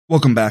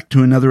Welcome back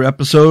to another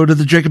episode of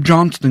the Jacob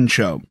Johnston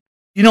Show.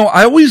 You know,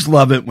 I always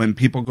love it when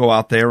people go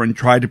out there and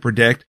try to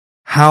predict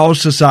how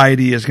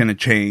society is going to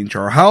change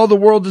or how the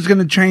world is going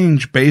to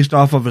change based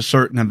off of a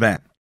certain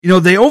event. You know,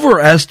 they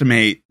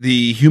overestimate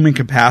the human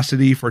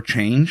capacity for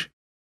change.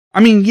 I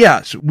mean,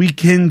 yes, we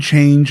can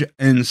change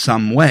in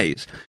some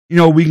ways. You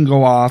know, we can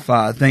go off,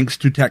 thanks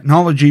to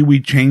technology, we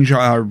change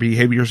our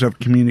behaviors of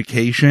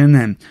communication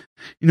and,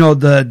 you know,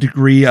 the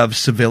degree of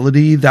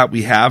civility that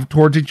we have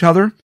towards each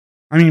other.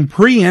 I mean,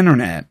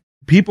 pre-internet,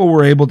 people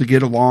were able to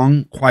get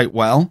along quite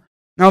well.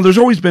 Now, there's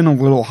always been a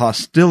little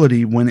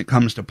hostility when it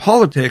comes to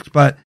politics,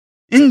 but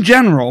in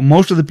general,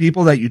 most of the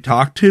people that you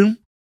talk to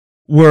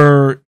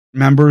were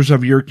members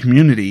of your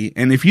community.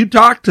 And if you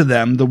talk to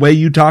them the way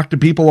you talk to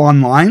people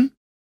online,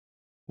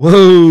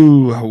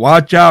 whoa,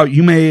 watch out.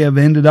 You may have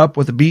ended up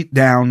with a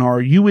beatdown,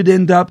 or you would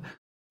end up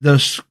the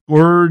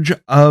scourge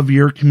of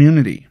your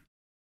community.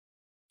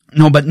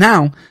 No, but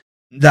now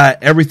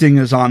that everything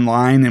is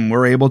online and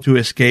we're able to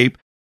escape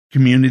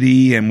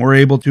community and we're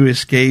able to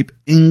escape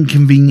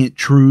inconvenient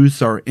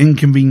truths or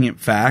inconvenient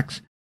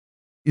facts,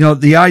 you know,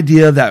 the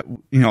idea that,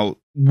 you know,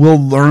 we'll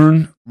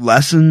learn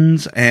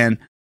lessons and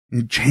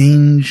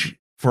change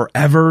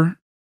forever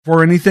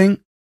for anything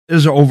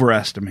is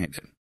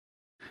overestimated.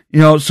 You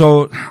know,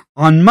 so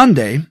on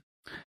Monday,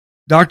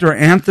 Dr.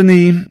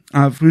 Anthony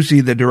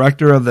Fauci, the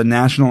director of the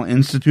National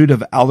Institute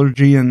of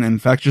Allergy and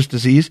Infectious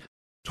Disease,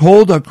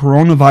 told a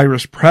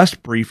coronavirus press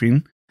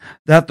briefing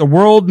that the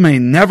world may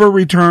never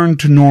return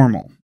to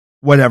normal,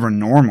 whatever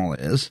normal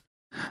is,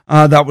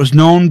 that was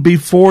known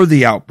before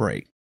the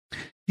outbreak.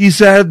 He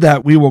said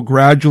that we will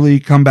gradually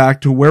come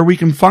back to where we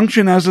can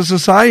function as a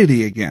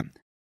society again.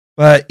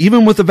 But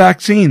even with the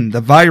vaccine,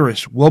 the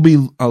virus will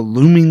be a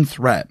looming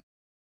threat.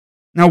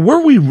 Now,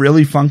 were we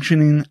really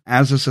functioning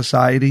as a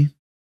society?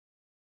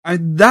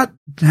 That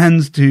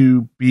tends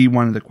to be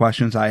one of the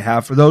questions I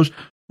have for those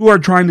who are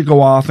trying to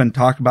go off and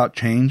talk about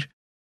change.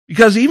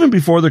 Because even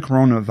before the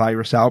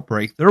coronavirus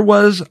outbreak, there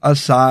was a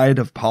side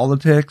of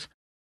politics,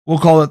 we'll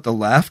call it the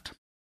left,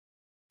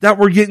 that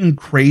were getting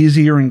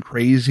crazier and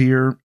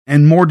crazier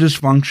and more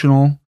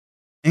dysfunctional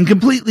and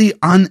completely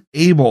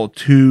unable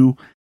to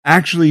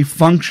actually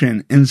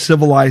function in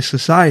civilized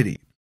society,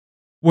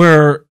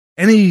 where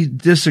any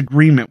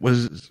disagreement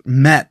was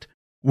met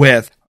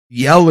with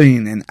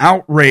yelling and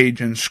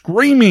outrage and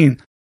screaming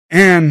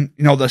and,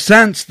 you know, the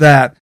sense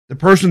that the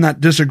person that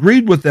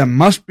disagreed with them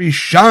must be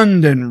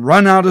shunned and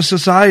run out of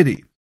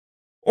society.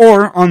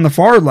 Or, on the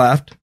far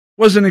left,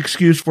 was an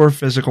excuse for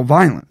physical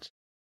violence.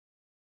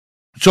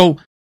 So,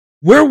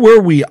 where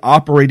were we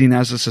operating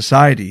as a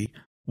society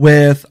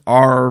with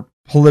our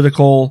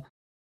political,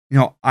 you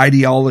know,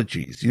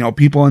 ideologies, you know,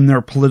 people in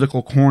their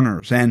political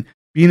corners and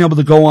being able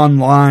to go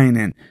online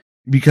and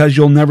because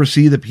you'll never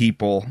see the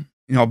people,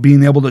 you know,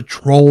 being able to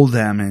troll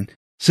them and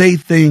say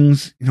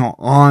things, you know,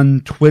 on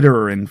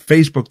Twitter and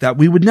Facebook that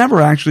we would never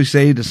actually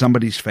say to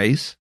somebody's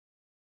face?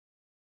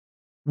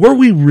 Were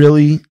we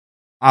really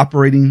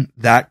operating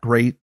that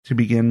great to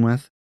begin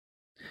with?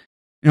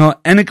 You know,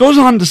 and it goes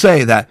on to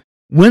say that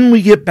when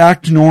we get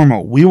back to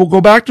normal, we will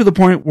go back to the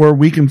point where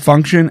we can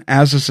function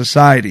as a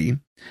society.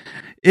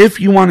 If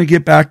you want to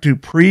get back to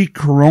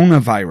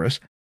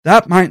pre-coronavirus,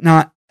 that might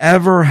not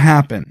ever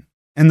happen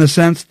in the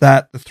sense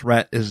that the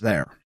threat is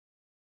there.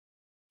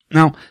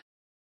 Now,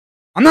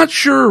 I'm not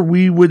sure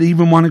we would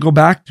even want to go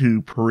back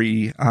to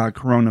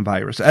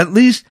pre-coronavirus, at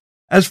least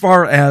as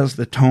far as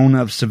the tone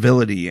of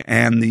civility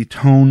and the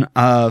tone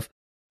of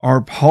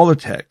our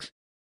politics.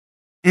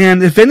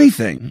 And if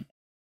anything,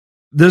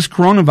 this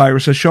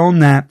coronavirus has shown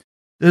that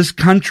this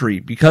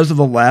country, because of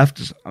the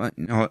left,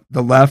 you know,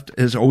 the left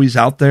is always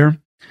out there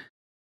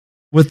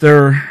with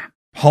their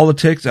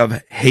politics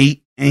of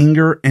hate,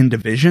 anger, and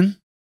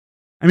division.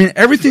 I mean,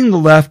 everything the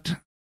left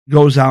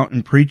goes out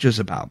and preaches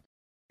about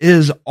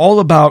is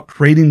all about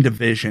creating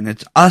division.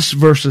 It's us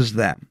versus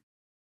them.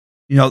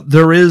 You know,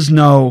 there is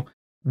no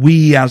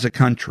we as a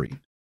country.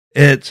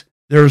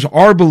 There's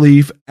our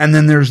belief, and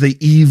then there's the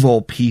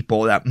evil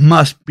people that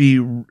must be,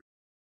 you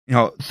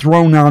know,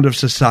 thrown out of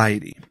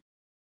society.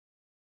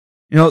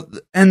 You know,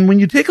 and when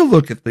you take a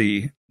look at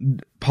the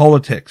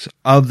politics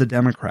of the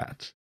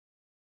Democrats,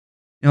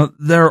 you know,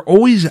 they're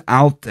always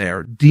out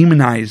there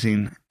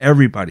demonizing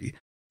everybody.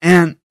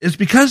 And it's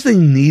because they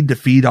need to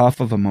feed off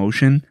of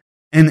emotion.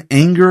 And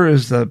anger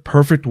is the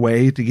perfect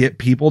way to get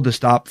people to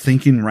stop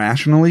thinking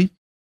rationally,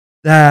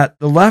 that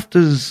the left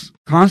is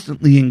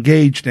constantly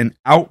engaged in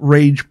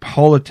outrage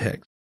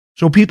politics.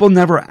 So people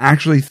never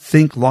actually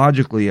think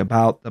logically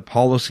about the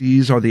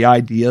policies or the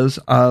ideas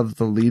of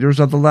the leaders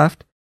of the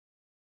left.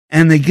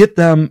 And they get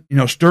them, you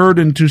know, stirred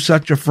into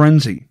such a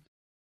frenzy.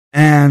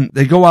 And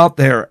they go out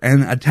there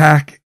and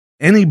attack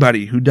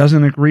anybody who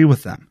doesn't agree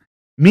with them.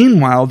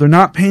 Meanwhile, they're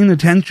not paying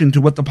attention to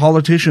what the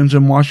politicians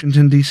in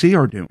Washington, D.C.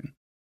 are doing.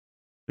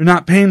 They're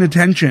not paying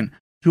attention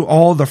to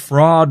all the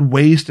fraud,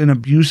 waste, and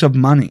abuse of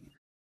money.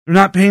 They're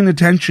not paying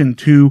attention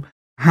to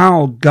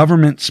how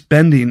government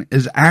spending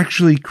is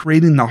actually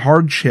creating the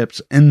hardships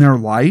in their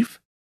life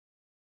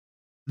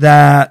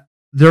that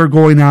they're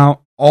going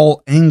out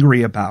all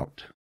angry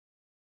about.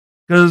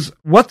 Because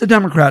what the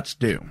Democrats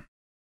do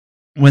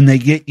when they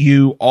get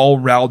you all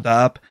riled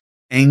up,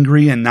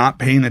 angry, and not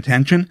paying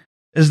attention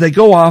is they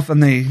go off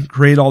and they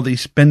create all these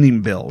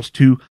spending bills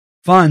to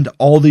fund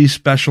all these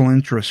special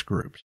interest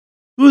groups,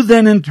 who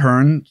then in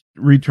turn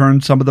return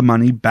some of the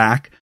money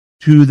back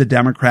to the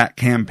Democrat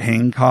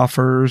campaign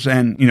coffers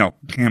and,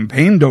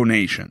 campaign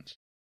donations.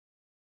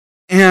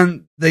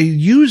 And they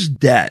use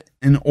debt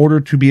in order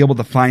to be able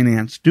to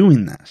finance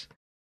doing this.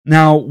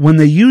 Now, when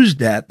they use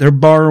debt, they're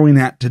borrowing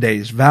at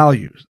today's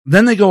values.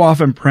 Then they go off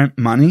and print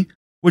money,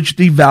 which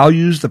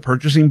devalues the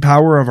purchasing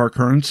power of our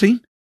currency,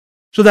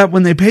 so that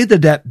when they pay the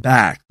debt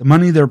back, the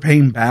money they're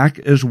paying back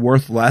is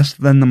worth less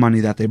than the money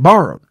that they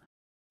borrowed.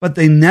 But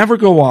they never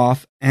go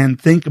off and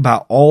think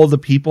about all the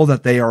people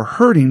that they are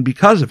hurting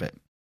because of it.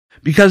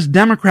 Because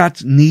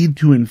Democrats need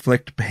to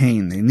inflict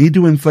pain. They need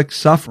to inflict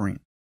suffering.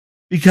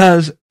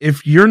 Because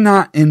if you're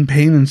not in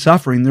pain and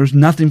suffering, there's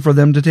nothing for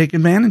them to take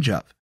advantage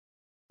of.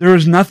 There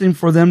is nothing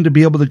for them to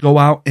be able to go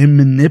out and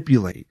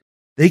manipulate.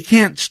 They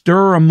can't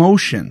stir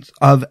emotions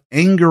of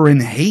anger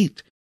and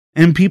hate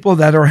in people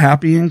that are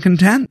happy and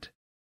content.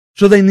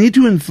 So they need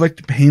to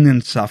inflict pain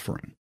and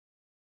suffering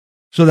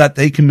so that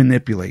they can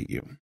manipulate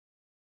you.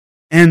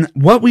 And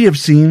what we have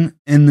seen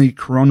in the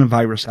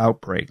coronavirus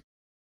outbreak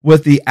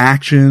with the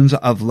actions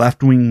of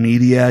left-wing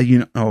media,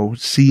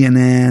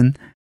 CNN,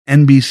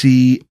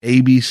 NBC,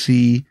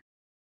 ABC,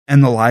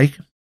 and the like,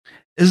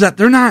 is that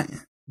they're not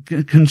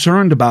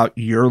concerned about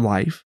your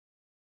life.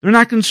 They're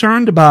not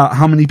concerned about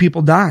how many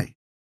people die.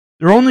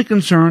 They're only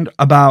concerned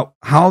about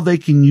how they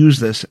can use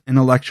this in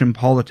election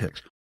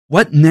politics.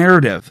 What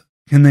narrative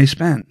can they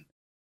spend?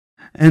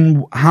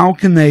 And how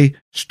can they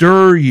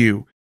stir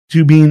you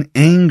to being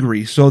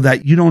angry so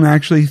that you don't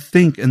actually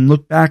think and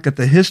look back at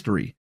the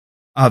history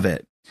of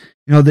it?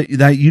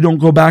 That you don't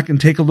go back and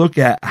take a look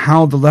at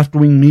how the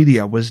left-wing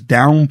media was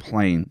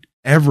downplaying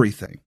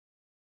everything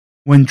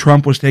when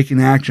Trump was taking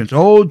actions.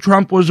 Oh,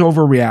 Trump was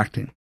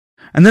overreacting.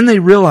 And then they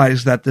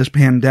realized that this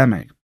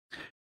pandemic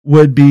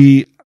would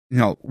be,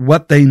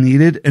 what they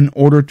needed in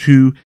order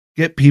to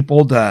get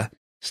people to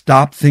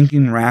stop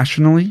thinking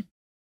rationally.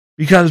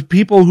 Because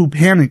people who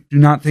panic do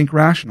not think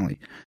rationally.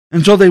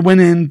 And so they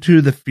went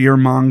into the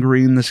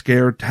fear-mongering, the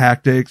scare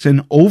tactics,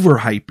 and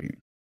overhyping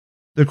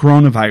the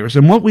coronavirus.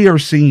 And what we are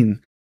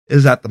seeing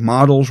is that the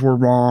models were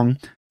wrong,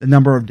 the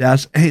number of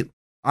deaths. Hey,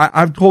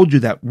 I've told you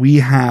that we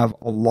have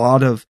a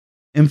lot of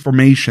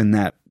information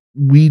that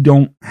we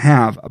don't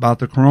have about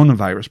the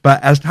coronavirus.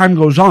 But as time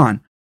goes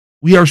on,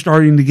 we are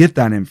starting to get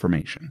that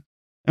information.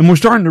 And we're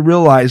starting to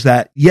realize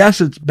that,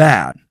 yes, it's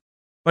bad,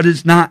 but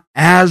it's not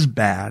as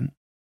bad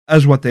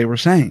as what they were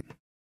saying.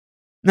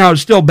 Now,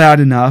 it's still bad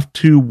enough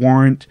to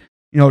warrant,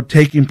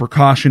 taking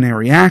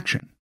precautionary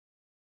action.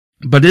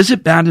 But is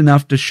it bad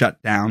enough to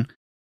shut down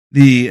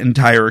the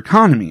entire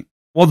economy?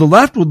 Well, the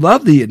left would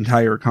love the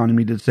entire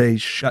economy to say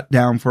shut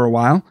down for a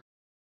while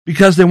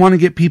because they want to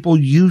get people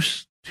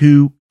used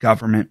to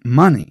government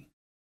money.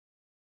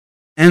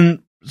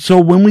 And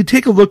so when we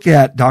take a look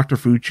at Dr.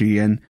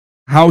 Fauci and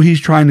how he's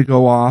trying to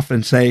go off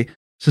and say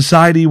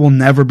society will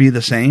never be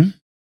the same,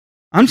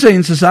 I'm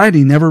saying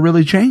society never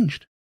really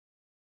changed.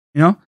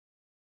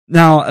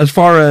 Now, as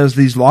far as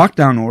these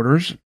lockdown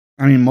orders,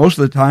 most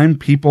of the time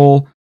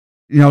people,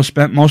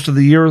 spent most of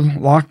the year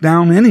locked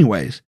down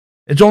anyways.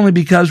 It's only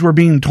because we're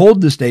being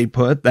told to stay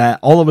put that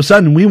all of a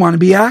sudden we want to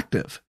be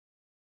active.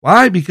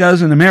 Why?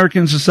 Because in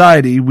American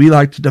society, we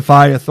like to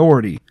defy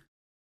authority.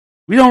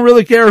 We don't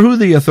really care who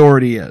the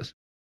authority is.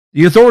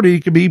 The authority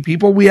could be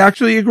people we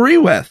actually agree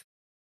with,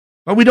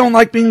 but we don't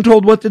like being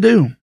told what to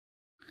do.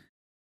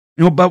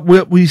 But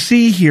what we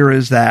see here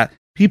is that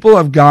people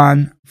have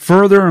gone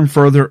further and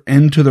further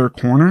into their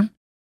corner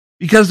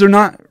because they're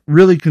not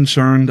really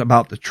concerned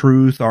about the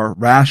truth or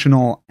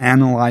rational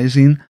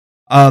analyzing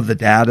of the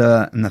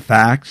data and the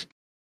facts.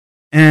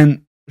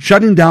 And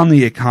shutting down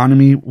the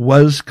economy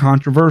was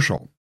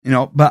controversial,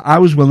 but I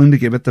was willing to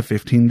give it the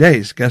 15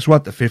 days. Guess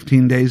what? The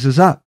 15 days is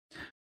up.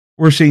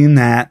 We're seeing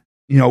that,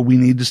 we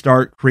need to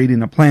start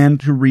creating a plan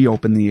to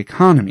reopen the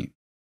economy.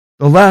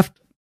 The left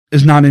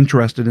is not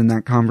interested in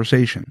that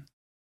conversation.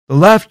 The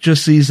left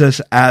just sees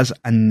this as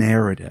a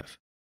narrative.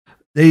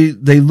 They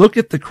look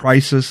at the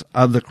crisis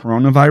of the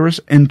coronavirus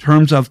in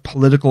terms of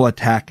political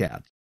attack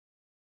ads,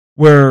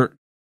 where,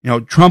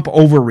 Trump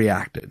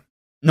overreacted.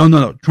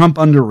 No, Trump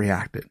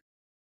underreacted.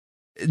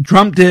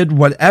 Trump did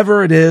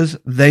whatever it is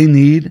they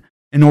need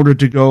in order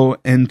to go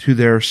into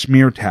their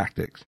smear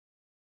tactics.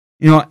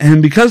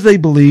 And because they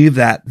believe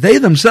that they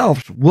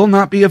themselves will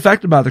not be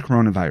affected by the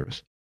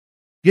coronavirus,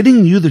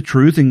 getting you the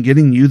truth and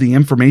getting you the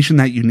information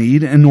that you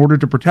need in order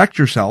to protect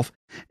yourself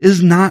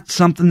is not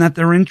something that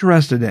they're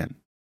interested in.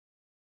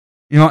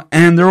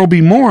 And there will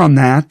be more on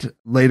that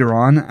later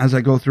on as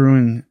I go through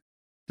and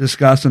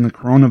discuss in the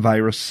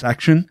coronavirus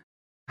section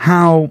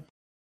how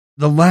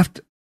the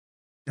left,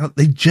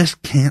 they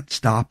just can't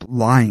stop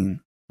lying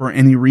for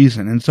any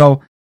reason. And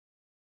so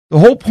the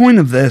whole point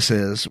of this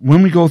is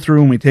when we go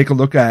through and we take a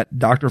look at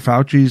Dr.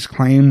 Fauci's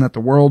claim that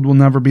the world will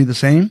never be the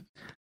same,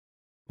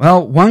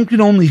 Well, one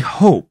could only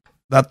hope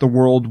that the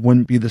world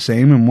wouldn't be the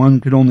same, and one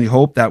could only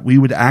hope that we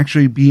would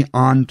actually be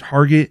on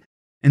target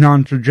and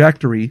on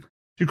trajectory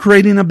to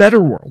creating a better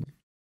world.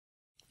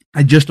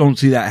 I just don't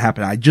see that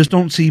happen. I just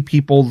don't see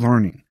people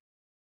learning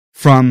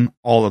from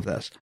all of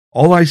this.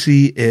 All I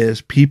see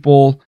is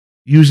people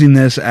using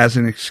this as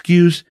an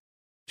excuse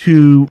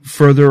to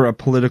further a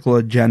political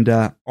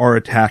agenda or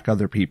attack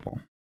other people.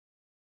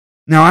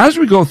 Now, as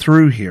we go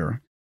through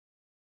here,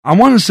 I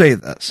want to say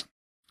this.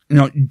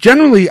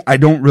 Generally, I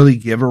don't really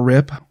give a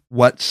rip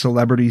what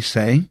celebrities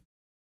say,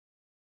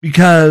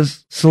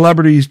 because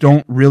celebrities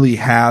don't really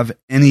have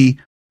any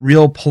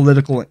real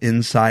political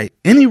insight,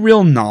 any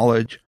real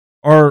knowledge,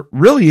 or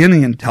really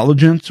any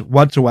intelligence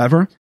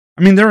whatsoever.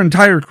 I mean, their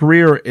entire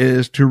career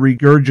is to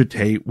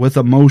regurgitate with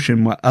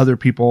emotion what other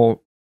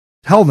people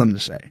tell them to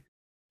say,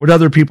 what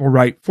other people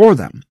write for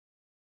them.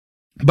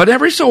 But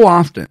every so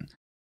often,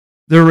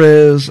 there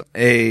is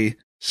a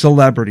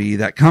celebrity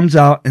that comes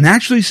out and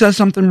actually says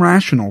something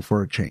rational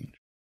for a change.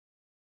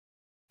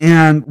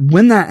 And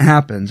when that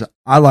happens,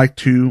 I like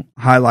to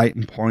highlight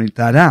and point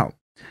that out.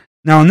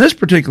 Now, in this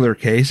particular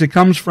case, it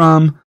comes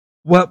from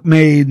what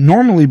may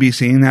normally be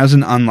seen as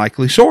an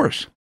unlikely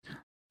source.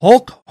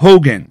 Hulk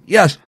Hogan.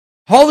 Yes,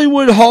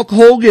 Hollywood Hulk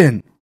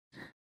Hogan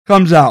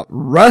comes out.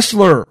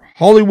 Wrestler,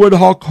 Hollywood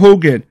Hulk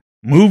Hogan.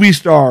 Movie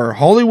star,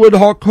 Hollywood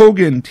Hulk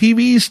Hogan.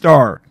 TV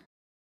star.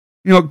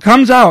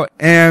 Comes out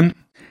and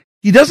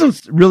he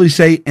doesn't really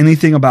say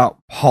anything about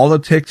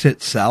politics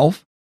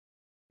itself.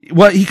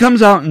 What he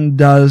comes out and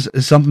does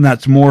is something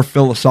that's more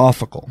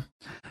philosophical.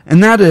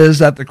 And that is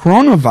that the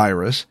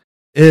coronavirus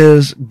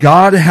is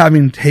God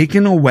having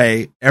taken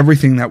away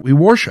everything that we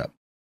worship.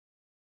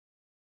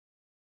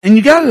 And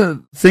you got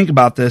to think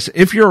about this,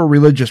 if you're a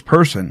religious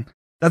person,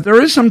 that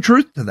there is some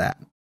truth to that.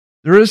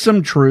 There is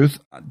some truth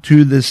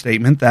to this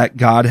statement that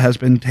God has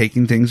been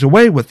taking things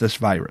away with this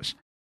virus.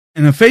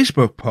 In a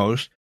Facebook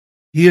post,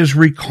 he is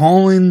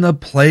recalling the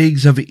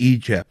plagues of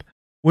Egypt,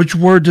 which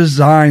were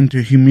designed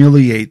to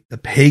humiliate the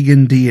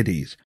pagan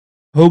deities.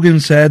 Hogan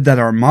said that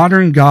our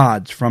modern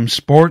gods, from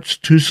sports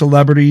to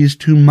celebrities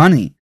to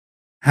money,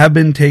 have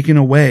been taken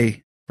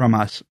away from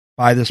us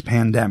by this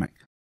pandemic.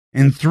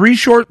 In 3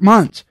 short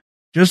months,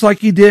 just like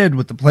he did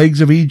with the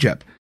plagues of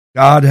Egypt,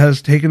 God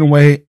has taken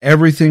away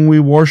everything we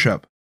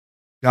worship.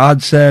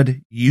 God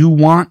said, you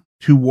want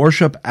to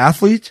worship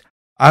athletes?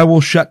 I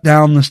will shut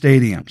down the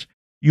stadiums.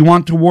 You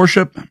want to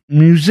worship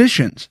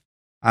musicians?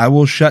 I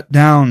will shut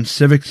down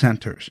civic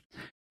centers.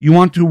 You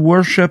want to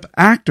worship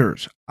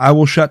actors? I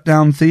will shut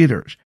down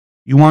theaters.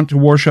 You want to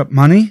worship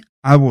money?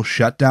 I will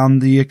shut down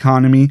the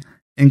economy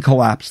and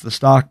collapse the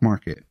stock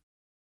market.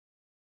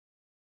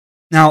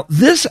 Now,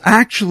 this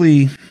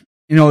actually,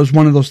 is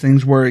one of those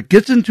things where it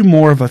gets into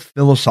more of a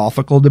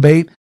philosophical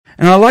debate.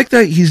 And I like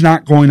that he's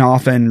not going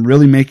off and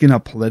really making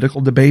a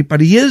political debate, but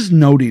he is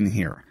noting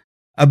here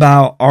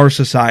about our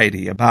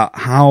society, about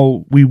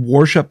how we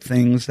worship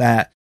things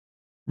that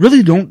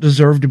really don't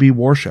deserve to be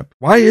worshiped.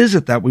 Why is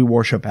it that we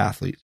worship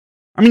athletes?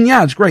 I mean,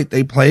 yeah, it's great.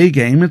 They play a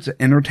game. It's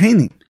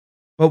entertaining.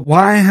 But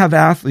why have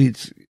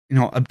athletes,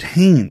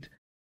 obtained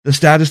the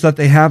status that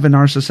they have in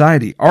our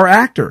society? Our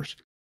actors,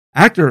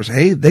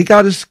 hey, they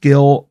got a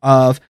skill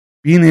of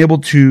being able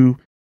to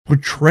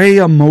portray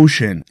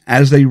emotion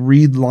as they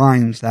read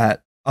lines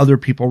that other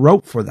people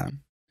wrote for them.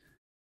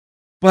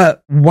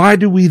 But why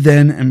do we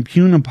then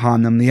impugn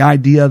upon them the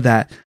idea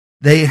that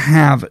they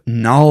have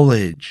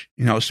knowledge,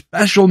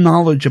 special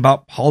knowledge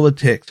about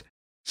politics,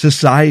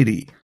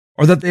 society,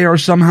 or that they are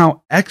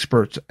somehow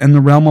experts in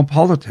the realm of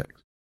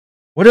politics?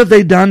 What have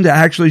they done to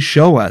actually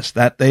show us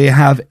that they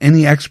have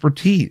any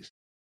expertise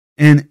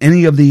in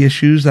any of the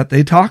issues that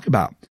they talk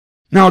about?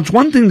 Now, it's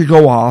one thing to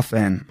go off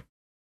and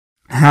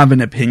have an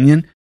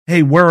opinion.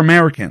 Hey, we're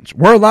Americans.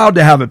 We're allowed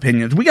to have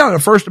opinions. We got a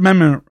First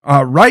Amendment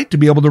right to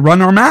be able to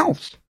run our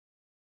mouths.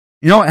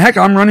 Heck,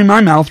 I'm running my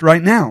mouth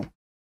right now.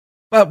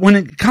 But when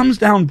it comes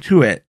down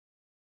to it,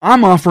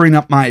 I'm offering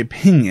up my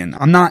opinion.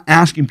 I'm not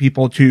asking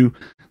people to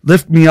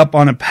lift me up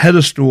on a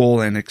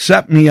pedestal and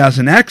accept me as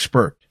an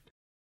expert.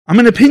 I'm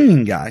an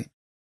opinion guy.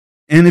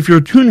 And if you're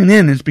tuning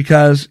in, it's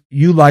because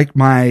you like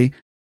my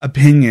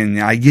opinion.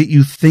 I get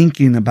you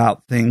thinking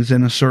about things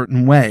in a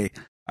certain way.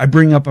 I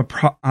bring up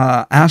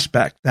a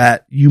aspect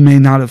that you may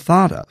not have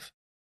thought of.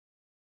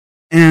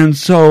 And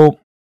so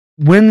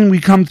when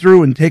we come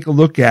through and take a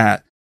look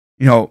at,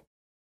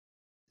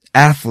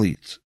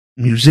 athletes,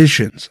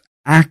 musicians,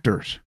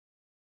 actors,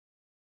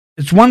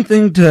 it's one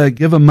thing to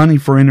give them money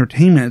for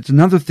entertainment. It's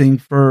another thing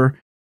for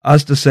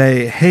us to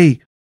say, hey,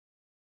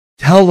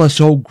 tell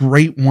us, oh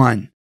great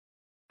one,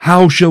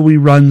 how shall we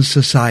run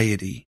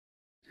society?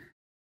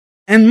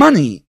 And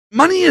money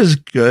is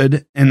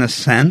good in a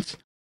sense.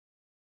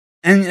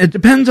 And it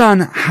depends on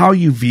how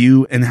you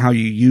view and how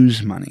you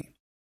use money.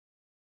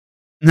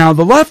 Now,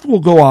 the left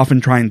will go off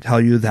and try and tell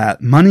you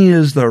that money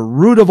is the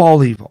root of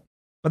all evil.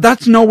 But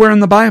that's nowhere in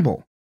the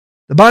Bible.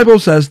 The Bible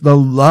says the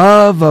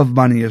love of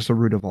money is the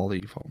root of all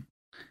evil.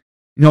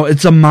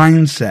 It's a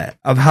mindset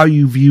of how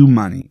you view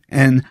money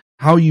and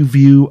how you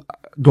view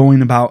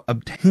going about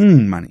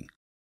obtaining money.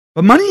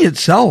 But money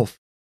itself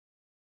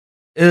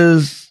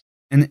is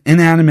an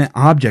inanimate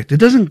object. It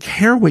doesn't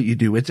care what you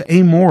do. It's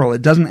amoral.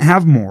 It doesn't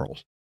have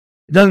morals.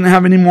 It doesn't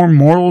have any more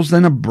morals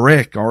than a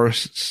brick or a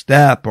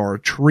step or a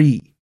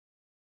tree.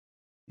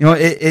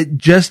 It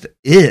just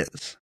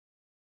is.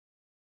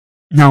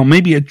 Now,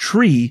 maybe a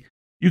tree,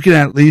 you can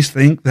at least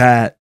think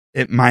that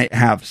it might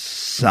have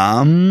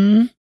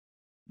some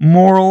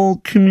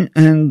moral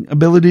and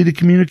ability to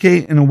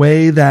communicate in a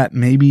way that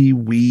maybe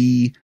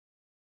we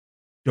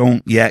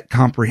don't yet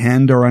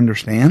comprehend or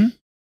understand.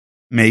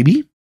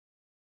 Maybe.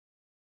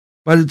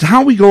 But it's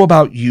how we go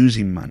about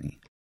using money.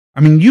 I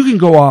mean, you can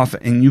go off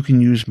and you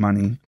can use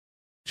money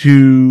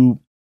to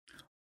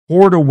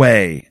hoard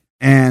away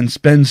and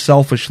spend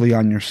selfishly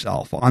on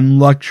yourself, on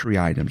luxury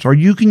items, or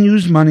you can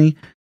use money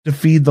to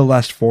feed the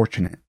less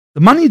fortunate. The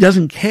money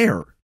doesn't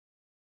care.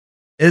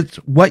 It's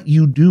what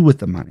you do with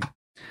the money.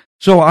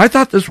 So I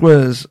thought this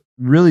was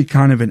really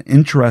kind of an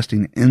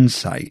interesting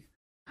insight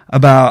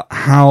about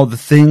how the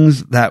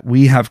things that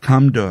we have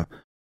come to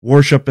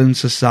worship in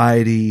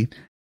society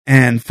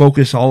and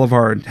focus all of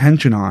our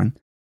attention on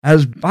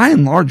has by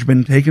and large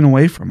been taken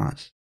away from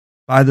us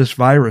by this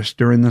virus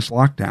during this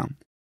lockdown.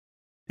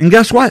 And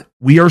guess what?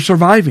 We are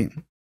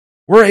surviving.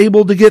 We're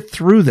able to get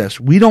through this.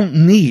 We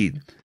don't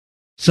need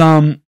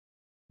some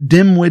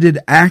dim-witted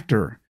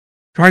actor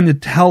trying to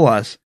tell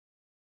us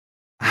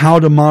how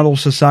to model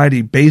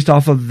society based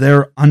off of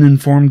their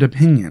uninformed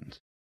opinions.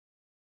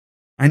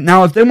 And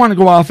now, if they want to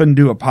go off and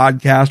do a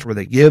podcast where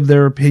they give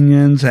their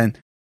opinions and,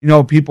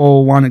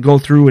 people want to go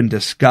through and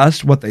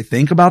discuss what they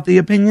think about the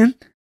opinion,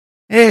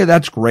 hey,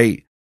 that's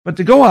great. But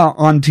to go out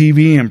on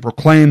TV and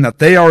proclaim that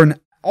they are an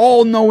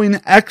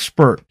all-knowing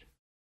expert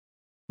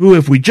who,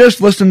 if we just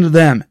listen to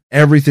them,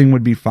 everything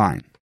would be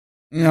fine.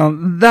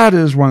 That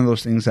is one of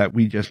those things that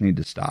we just need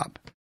to stop.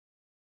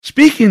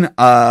 Speaking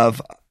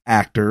of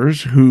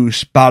actors who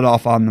spout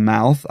off on the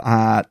mouth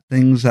at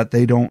things that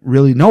they don't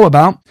really know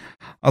about,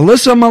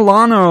 Alyssa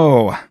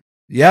Milano.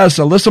 Yes,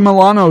 Alyssa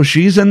Milano,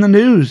 she's in the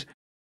news.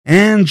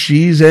 And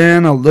she's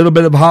in a little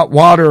bit of hot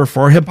water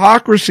for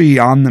hypocrisy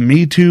on the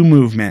Me Too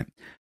movement.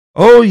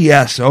 Oh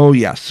yes.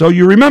 So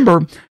you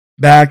remember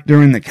back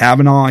during the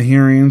Kavanaugh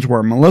hearings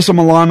where Melissa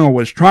Milano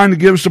was trying to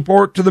give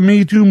support to the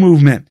Me Too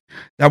movement,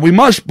 that we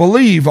must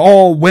believe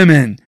all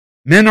women.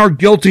 Men are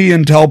guilty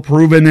until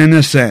proven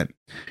innocent.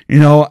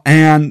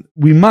 And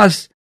we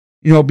must,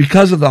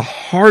 because of the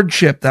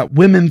hardship that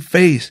women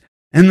face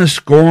and the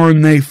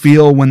scorn they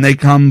feel when they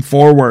come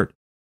forward,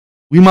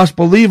 we must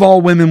believe all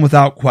women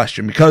without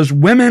question, because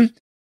women,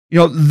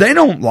 they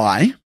don't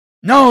lie.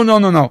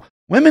 No.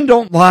 Women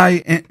don't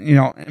lie,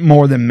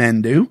 more than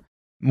men do.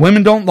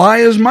 Women don't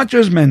lie as much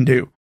as men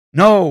do.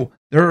 No,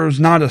 there is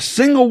not a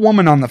single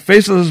woman on the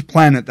face of this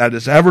planet that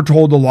has ever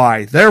told a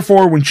lie.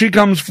 Therefore, when she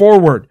comes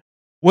forward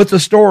with a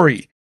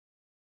story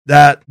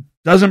that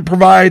doesn't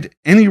provide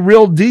any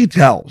real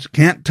details,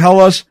 can't tell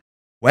us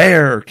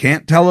where,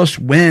 can't tell us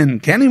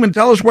when, can't even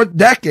tell us what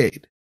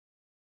decade,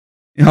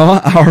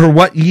 or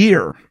what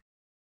year,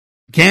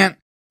 can't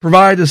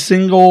provide a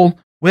single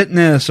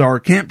witness or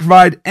can't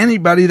provide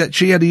anybody that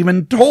she had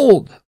even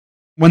told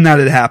when that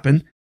had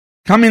happened,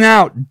 coming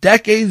out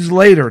decades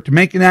later to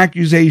make an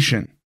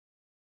accusation,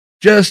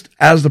 just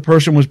as the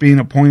person was being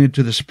appointed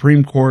to the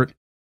Supreme Court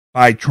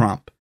by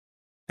Trump.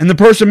 And the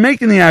person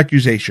making the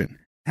accusation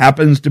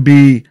happens to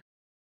be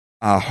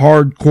a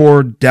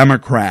hardcore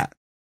Democrat.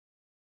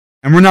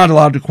 And we're not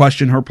allowed to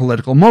question her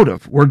political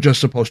motive. We're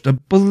just supposed to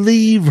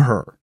believe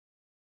her.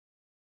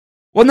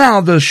 Well,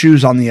 now the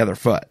shoe's on the other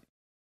foot,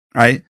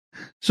 right?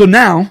 So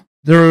now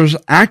there's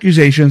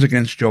accusations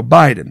against Joe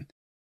Biden.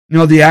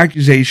 The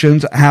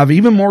accusations have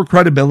even more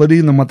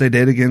credibility than what they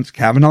did against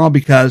Kavanaugh,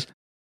 because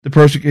the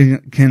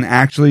person can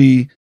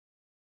actually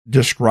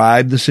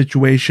describe the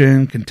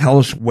situation, can tell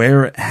us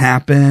where it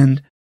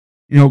happened,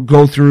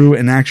 go through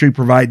and actually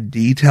provide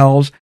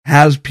details,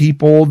 has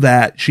people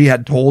that she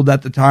had told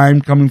at the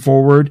time coming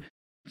forward,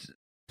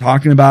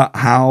 talking about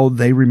how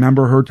they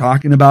remember her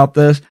talking about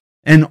this.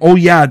 And oh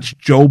yeah, it's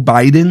Joe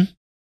Biden.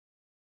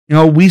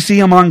 We see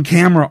him on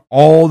camera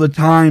all the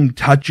time,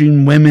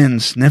 touching women,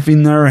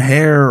 sniffing their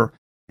hair,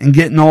 and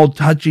getting all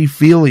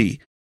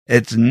touchy-feely.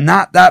 It's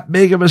not that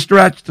big of a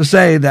stretch to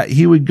say that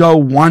he would go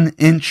 1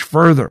 inch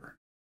further.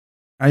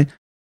 Right?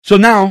 So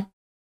now,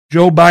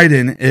 Joe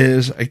Biden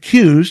is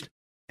accused,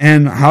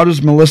 and how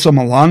does Melissa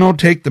Milano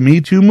take the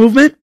Me Too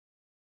movement?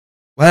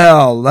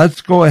 Well,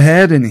 let's go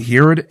ahead and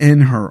hear it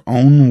in her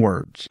own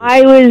words.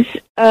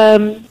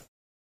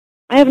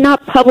 I have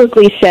not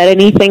publicly said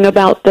anything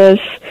about this.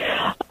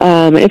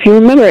 If you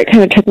remember, it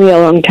kind of took me a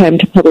long time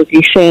to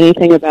publicly say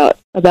anything about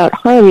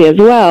Harvey as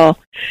well.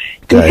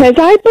 Okay. Because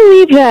I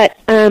believe that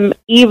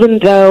even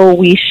though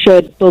we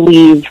should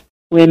believe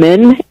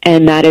women,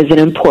 and that is an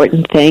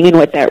important thing, and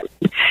what that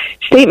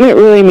statement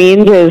really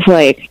means is,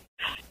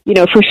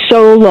 for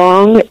so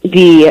long,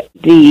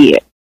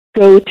 the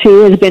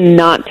go-to has been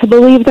not to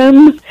believe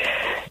them.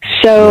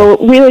 So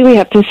really we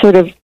have to sort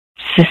of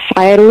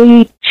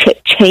societally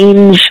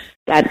change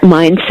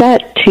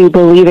mindset to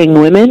believing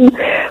women,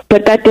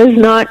 but that does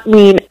not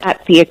mean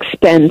at the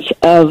expense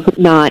of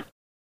not,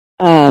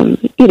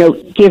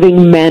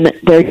 giving men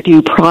their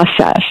due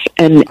process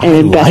and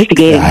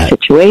investigating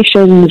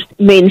situations.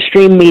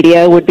 Mainstream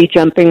media would be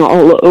jumping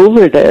all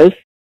over this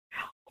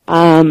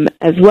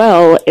as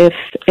well if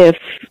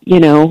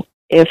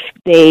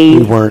they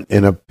weren't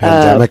in a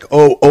pandemic,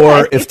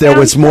 if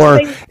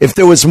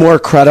there was more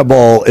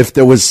credible, if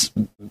there was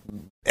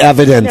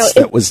evidence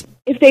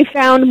if they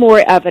found more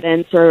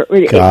evidence or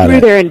through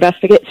their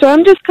investigation. So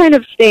I'm just kind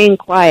of staying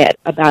quiet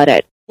about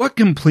it. What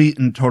complete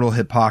and total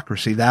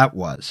hypocrisy that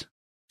was.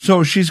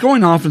 So she's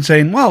going off and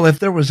saying, well, if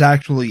there was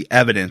actually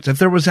evidence, if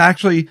there was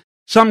actually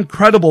some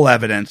credible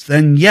evidence,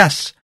 then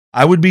yes,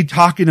 I would be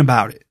talking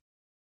about it.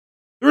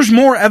 There's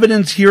more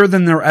evidence here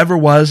than there ever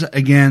was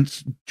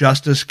against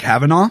Justice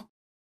Kavanaugh.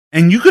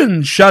 And you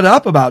couldn't shut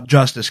up about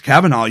Justice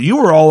Kavanaugh. You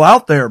were all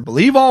out there,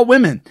 believe all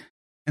women.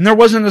 And there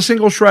wasn't a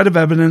single shred of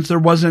evidence. There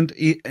wasn't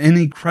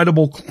any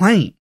credible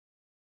claim.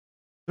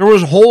 There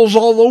was holes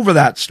all over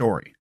that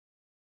story.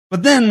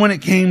 But then when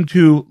it came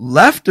to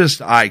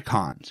leftist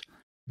icons,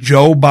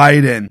 Joe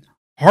Biden,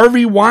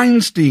 Harvey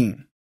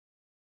Weinstein,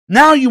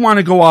 now you want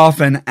to go off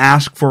and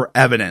ask for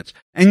evidence.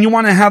 And you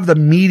want to have the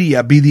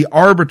media be the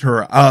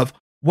arbiter of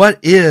what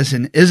is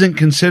and isn't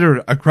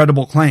considered a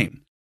credible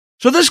claim.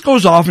 So this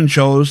goes off and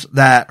shows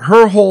that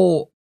her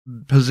whole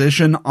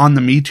position on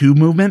the Me Too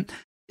movement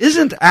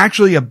isn't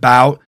actually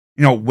about,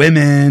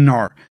 women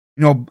or,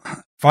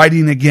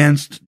 fighting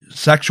against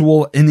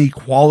sexual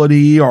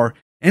inequality or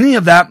any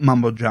of that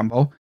mumbo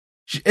jumbo.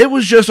 It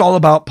was just all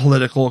about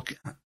political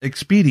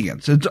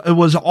expedience. It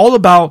was all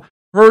about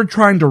her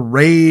trying to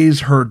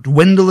raise her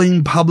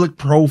dwindling public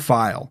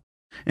profile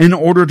in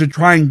order to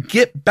try and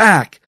get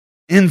back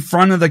in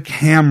front of the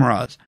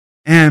cameras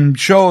and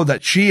show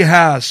that she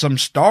has some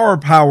star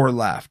power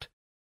left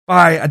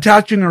by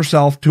attaching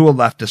herself to a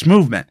leftist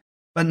movement.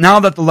 But now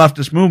that the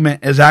leftist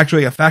movement is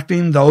actually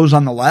affecting those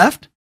on the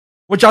left,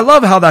 which I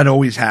love how that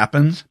always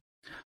happens,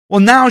 well,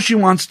 now she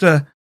wants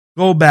to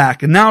go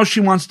back and now she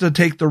wants to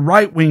take the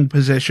right-wing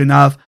position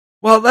of,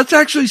 well, let's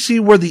actually see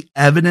where the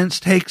evidence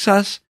takes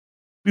us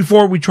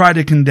before we try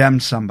to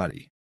condemn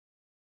somebody.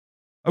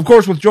 Of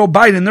course, with Joe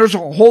Biden, there's a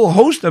whole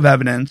host of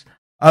evidence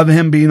of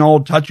him being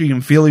all touchy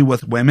and feely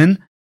with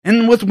women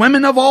and with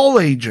women of all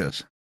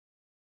ages.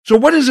 So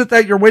what is it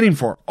that you're waiting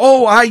for?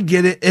 Oh, I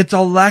get it. It's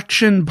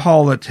election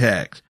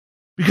politics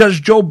because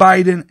Joe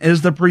Biden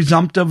is the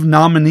presumptive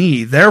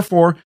nominee.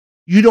 Therefore,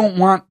 you don't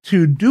want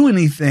to do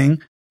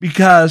anything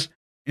because,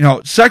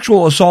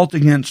 sexual assault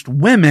against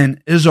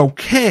women is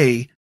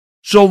okay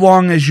so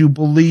long as you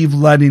believe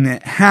letting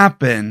it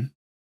happen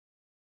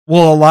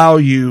will allow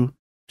you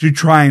to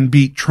try and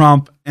beat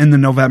Trump in the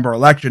November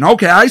election.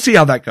 Okay, I see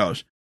how that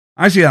goes.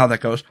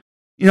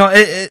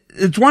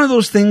 It's one of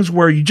those things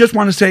where you just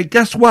want to say,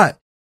 guess what?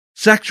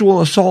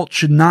 Sexual assault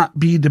should not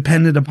be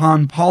dependent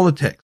upon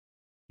politics.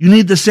 You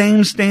need the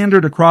same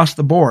standard across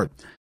the board.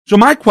 So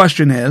my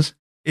question is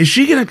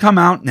she going to come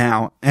out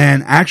now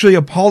and actually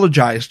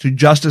apologize to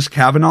Justice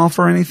Kavanaugh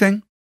for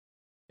anything?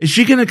 Is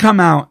she going to come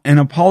out and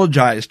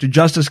apologize to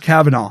Justice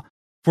Kavanaugh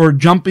for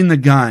jumping the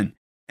gun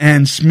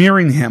and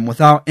smearing him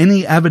without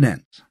any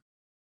evidence?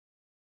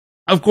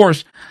 Of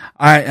course,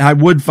 I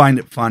would find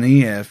it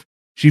funny if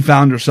she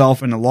found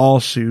herself in a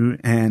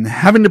lawsuit and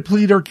having to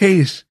plead her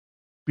case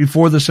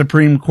before the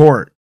Supreme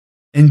Court,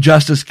 and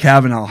Justice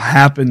Kavanaugh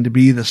happened to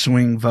be the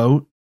swing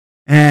vote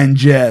and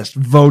just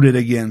voted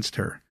against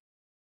her.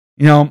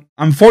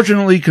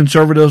 Unfortunately,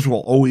 conservatives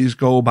will always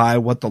go by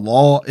what the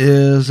law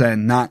is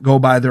and not go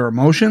by their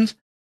emotions.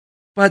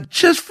 But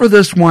just for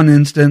this one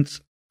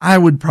instance, I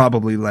would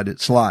probably let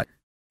it slide.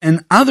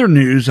 And other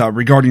news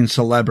regarding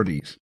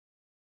celebrities.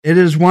 It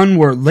is one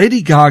where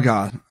Lady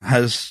Gaga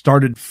has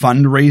started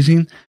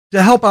fundraising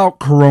to help out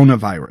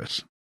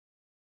coronavirus.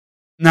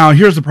 Now,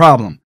 here's the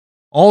problem.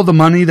 All the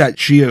money that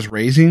she is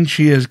raising,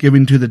 she is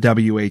giving to the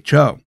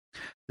WHO.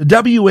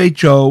 The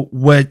WHO,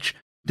 which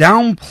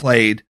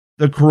downplayed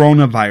the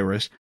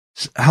coronavirus,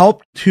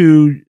 helped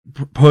to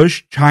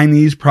push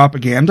Chinese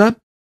propaganda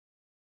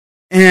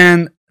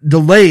and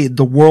delayed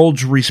the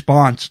world's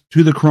response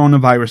to the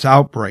coronavirus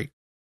outbreak.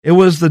 It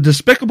was the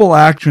despicable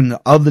action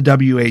of the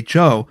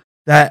WHO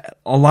that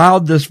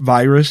allowed this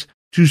virus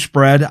to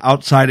spread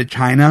outside of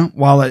China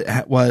while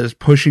it was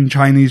pushing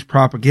Chinese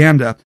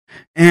propaganda.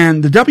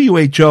 And the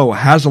WHO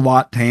has a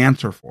lot to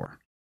answer for.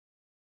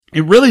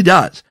 It really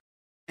does.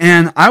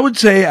 And I would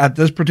say at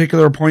this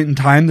particular point in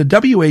time,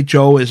 the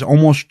WHO is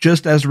almost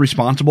just as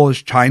responsible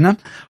as China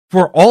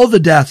for all the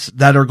deaths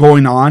that are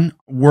going on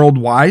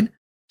worldwide,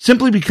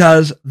 simply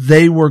because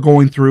they were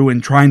going through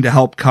and trying to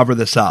help cover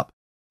this up.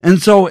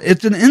 And so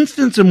it's an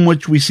instance in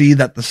which we see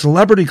that the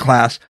celebrity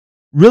class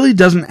really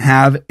doesn't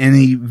have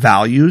any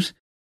values.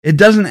 It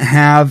doesn't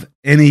have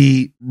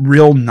any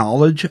real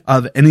knowledge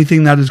of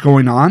anything that is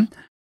going on.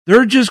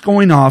 They're just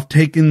going off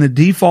taking the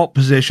default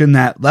position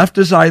that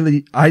leftist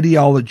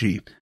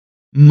ideology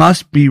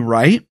must be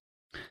right.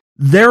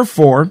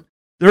 Therefore,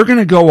 they're going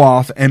to go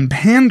off and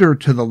pander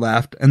to the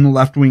left and the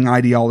left-wing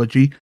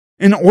ideology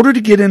in order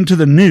to get into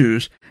the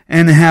news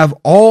and have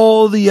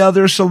all the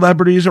other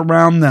celebrities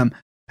around them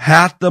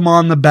pat them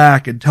on the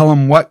back and tell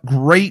them what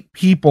great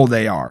people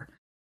they are.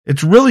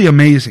 It's really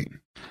amazing.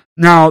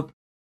 Now,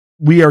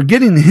 we are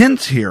getting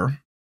hints here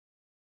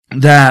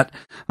that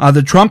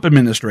the Trump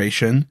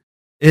administration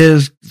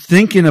is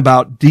thinking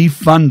about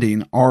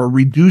defunding or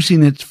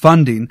reducing its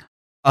funding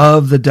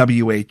of the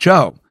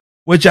WHO,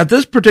 which at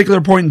this particular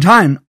point in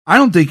time, I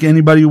don't think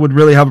anybody would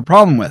really have a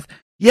problem with.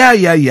 Yeah,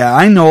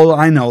 I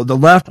know. The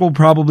left will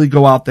probably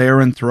go out there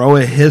and throw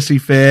a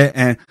hissy fit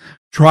and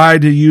try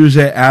to use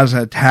it as an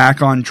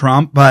attack on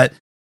Trump, but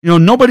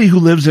nobody who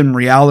lives in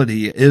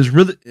reality is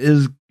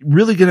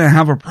really going to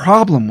have a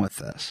problem with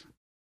this.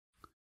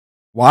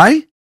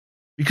 Why?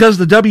 Because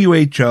the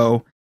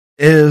WHO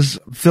is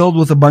filled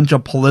with a bunch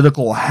of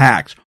political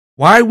hacks.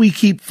 Why we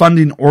keep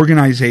funding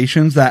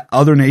organizations that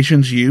other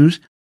nations use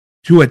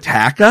to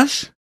attack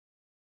us?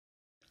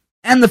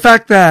 And the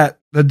fact that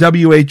the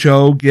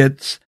WHO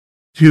gets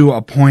to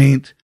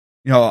appoint,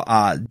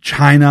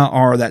 China,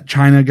 or that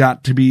China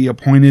got to be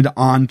appointed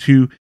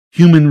onto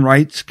human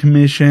rights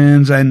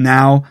commissions and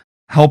now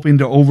helping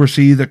to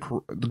oversee the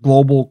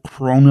global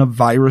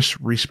coronavirus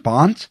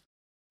response.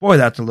 Boy,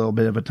 that's a little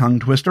bit of a tongue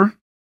twister.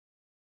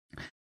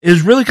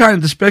 Is really kind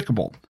of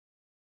despicable.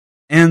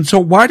 And so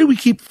why do we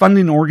keep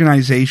funding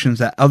organizations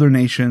that other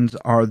nations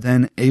are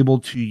then able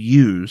to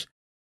use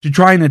to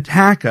try and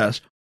attack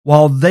us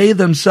while they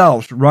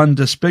themselves run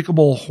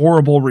despicable,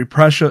 horrible,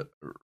 repressive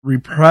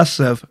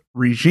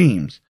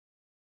regimes?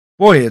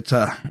 Boy, it's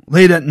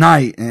late at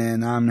night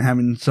and I'm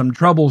having some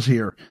troubles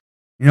here.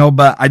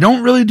 But I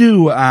don't really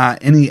do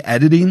any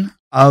editing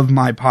of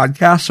my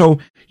podcast, so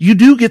you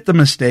do get the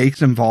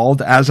mistakes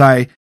involved as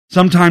I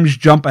sometimes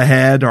jump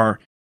ahead, or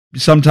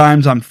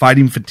sometimes I'm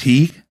fighting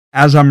fatigue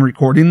as I'm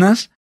recording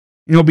this,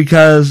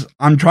 because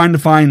I'm trying to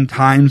find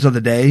times of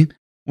the day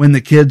when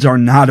the kids are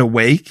not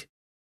awake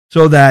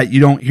so that you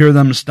don't hear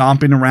them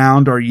stomping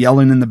around or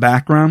yelling in the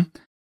background.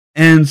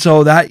 And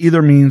so that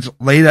either means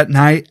late at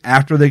night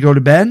after they go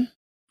to bed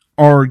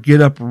or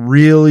get up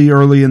really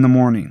early in the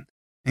morning.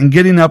 And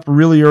getting up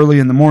really early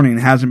in the morning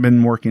hasn't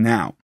been working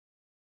out.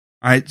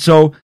 All right,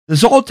 so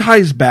this all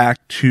ties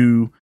back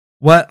to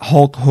what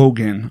Hulk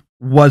Hogan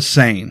was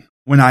saying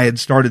when I had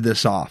started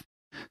this off,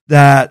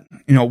 that,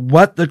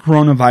 what the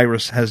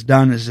coronavirus has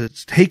done is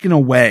it's taken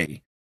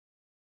away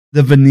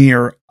the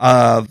veneer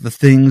of the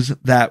things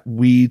that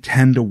we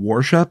tend to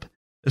worship,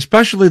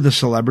 especially the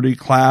celebrity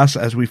class,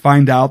 as we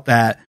find out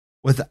that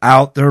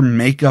without their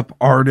makeup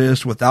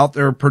artists, without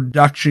their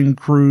production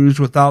crews,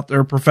 without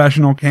their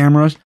professional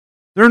cameras,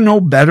 they're no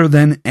better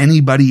than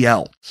anybody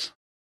else.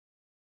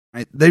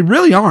 Right? They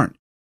really aren't.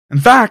 In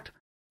fact,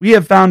 we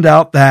have found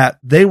out that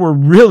they were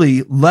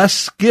really less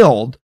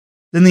skilled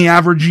than the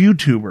average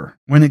YouTuber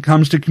when it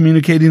comes to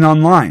communicating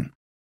online,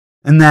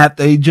 and that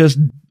they just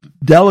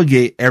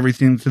delegate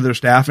everything to their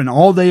staff, and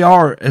all they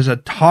are is a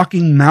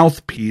talking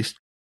mouthpiece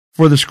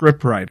for the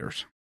script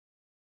writers.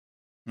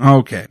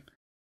 Okay.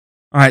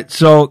 All right.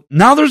 So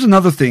now there's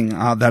another thing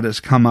that has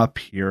come up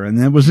here, and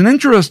it was an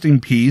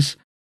interesting piece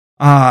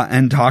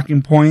and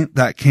talking point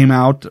that came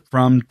out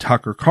from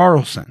Tucker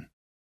Carlson.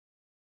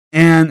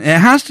 And it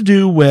has to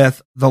do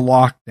with the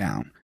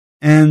lockdown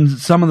and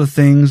some of the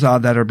things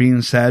that are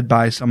being said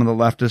by some of the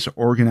leftist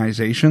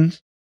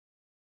organizations.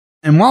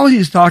 And while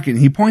he's talking,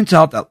 he points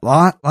out that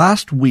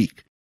last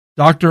week,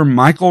 Dr.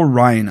 Michael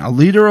Ryan, a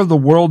leader of the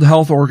World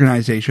Health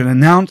Organization,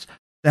 announced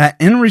that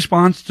in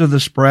response to the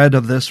spread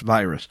of this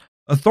virus,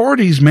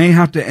 authorities may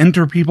have to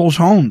enter people's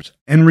homes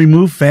and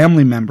remove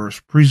family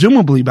members,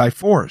 presumably by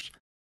force.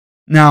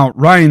 Now,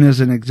 Ryan is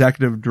an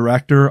executive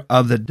director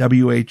of the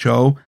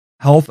WHO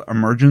Health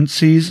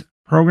Emergencies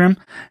Program,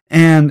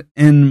 and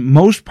in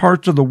most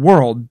parts of the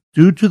world,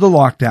 due to the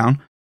lockdown,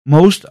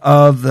 most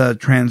of the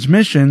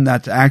transmission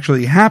that's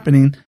actually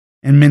happening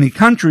in many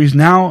countries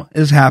now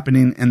is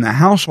happening in the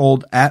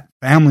household at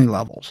family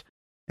levels.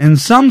 In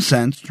some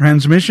sense,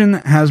 transmission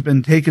has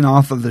been taken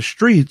off of the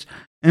streets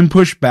and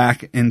pushed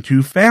back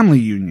into family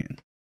union.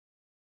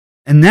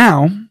 And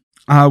now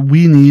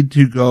we need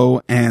to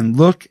go and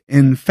look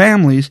in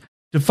families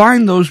to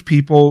find those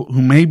people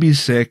who may be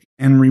sick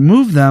and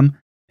remove them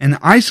and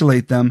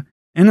isolate them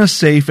in a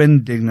safe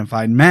and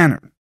dignified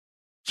manner.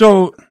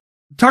 So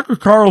Tucker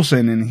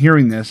Carlson, in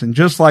hearing this, and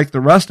just like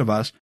the rest of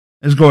us,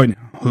 is going,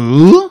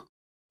 who?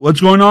 What's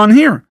going on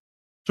here?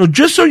 So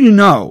just so you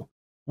know,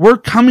 we're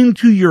coming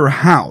to your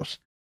house,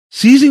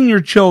 seizing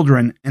your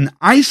children and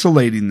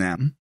isolating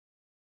them,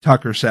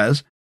 Tucker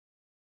says,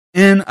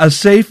 in a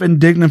safe and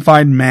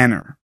dignified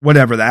manner,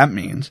 whatever that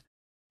means.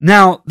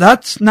 Now,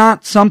 that's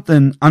not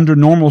something under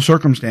normal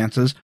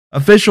circumstances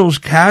officials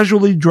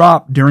casually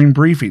drop during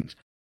briefings.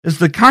 It's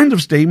the kind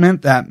of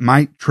statement that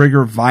might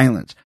trigger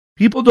violence.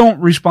 People don't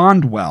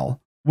respond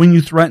well when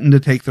you threaten to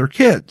take their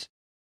kids.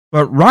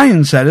 But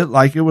Ryan said it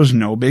like it was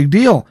no big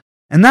deal,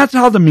 and that's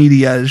how the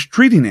media is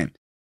treating it.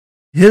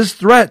 His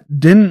threat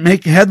didn't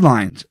make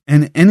headlines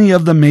in any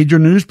of the major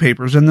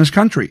newspapers in this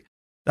country.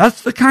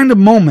 That's the kind of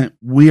moment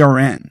we are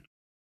in.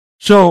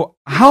 So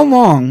how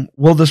long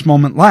will this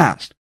moment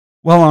last?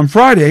 Well, on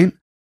Friday,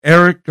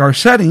 Eric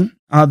Garcetti,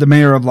 the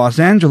mayor of Los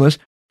Angeles,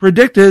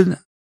 predicted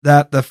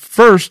that the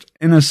first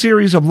in a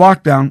series of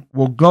lockdown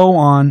will go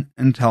on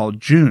until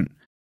June.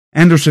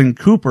 Anderson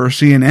Cooper,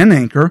 CNN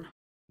anchor,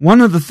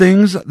 one of the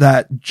things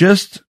that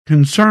just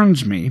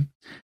concerns me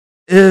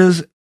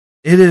is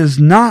it is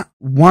not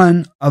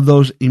one of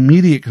those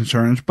immediate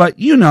concerns, but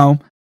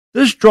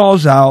this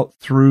draws out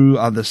through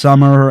the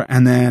summer,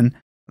 and then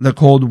the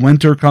cold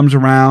winter comes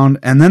around,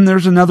 and then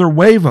there's another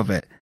wave of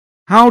it.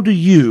 How do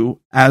you,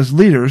 as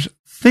leaders,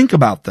 think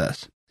about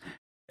this?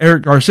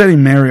 Eric Garcetti,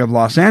 mayor of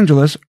Los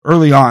Angeles,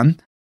 early on,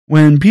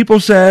 when people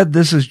said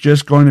this is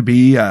just going to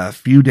be a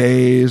few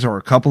days or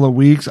a couple of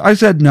weeks, I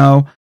said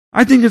no,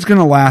 I think it's going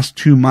to last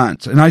 2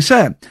 months. And I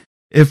said,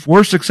 if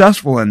we're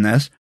successful in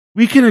this,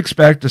 we can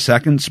expect a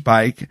second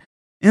spike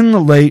in the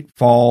late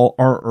fall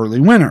or early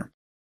winter.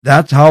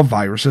 That's how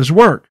viruses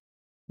work.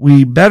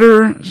 We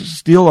better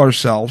steel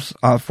ourselves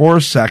for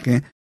a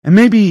second and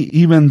maybe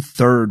even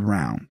third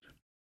round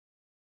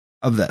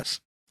of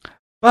this.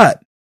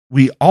 But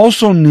we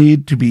also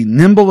need to be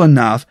nimble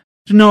enough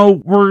to know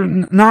we're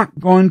not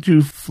going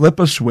to flip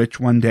a switch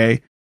one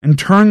day and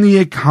turn the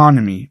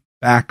economy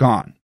back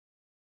on.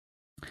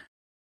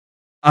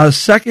 A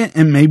second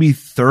and maybe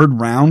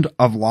third round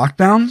of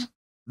lockdowns,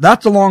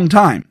 that's a long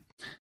time.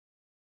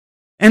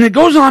 And it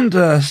goes on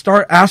to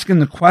start asking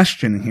the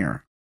question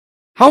here,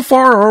 how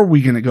far are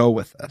we going to go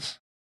with this?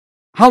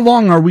 How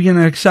long are we going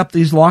to accept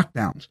these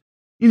lockdowns?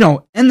 In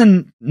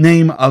the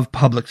name of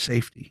public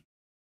safety.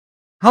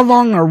 How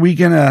long are we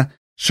going to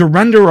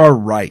surrender our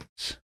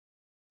rights?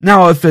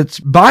 Now, if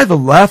it's by the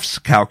left's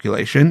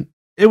calculation,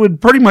 it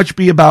would pretty much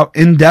be about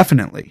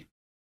indefinitely.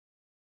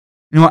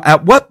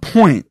 At what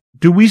point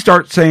do we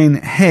start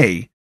saying,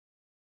 hey,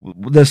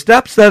 the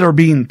steps that are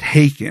being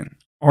taken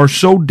are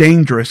so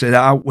dangerous it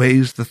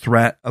outweighs the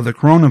threat of the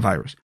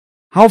coronavirus?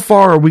 How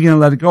far are we going to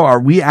let it go? Are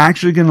we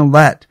actually going to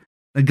let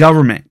the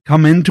government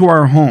come into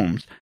our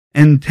homes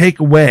and take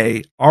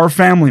away our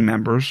family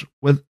members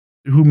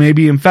who may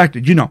be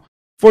infected,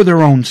 for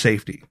their own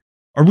safety?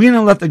 Are we going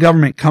to let the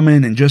government come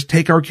in and just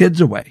take our kids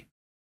away?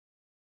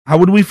 How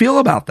would we feel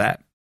about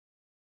that?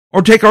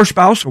 Or take our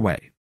spouse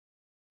away?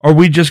 Are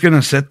we just going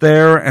to sit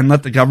there and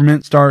let the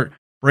government start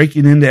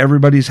breaking into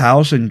everybody's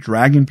house and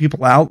dragging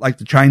people out like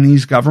the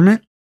Chinese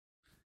government?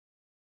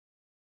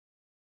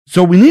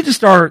 So we need to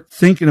start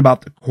thinking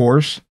about the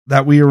course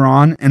that we are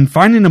on and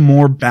finding a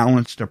more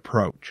balanced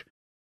approach.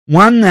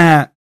 One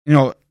that,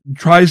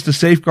 tries to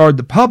safeguard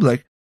the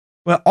public,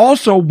 but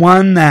also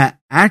one that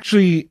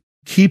actually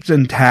keeps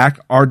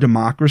intact our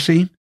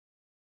democracy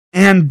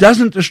and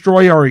doesn't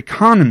destroy our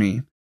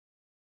economy,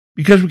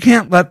 because we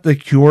can't let the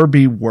cure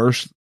be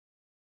worse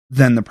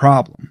than the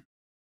problem.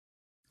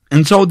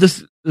 And so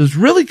this is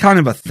really kind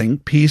of a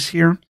think piece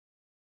here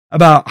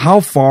about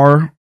how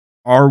far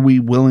are we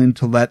willing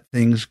to let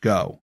things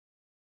go,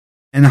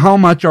 and how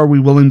much are we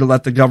willing to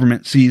let the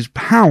government seize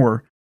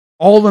power,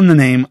 all in the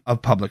name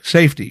of public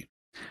safety.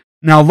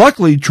 Now,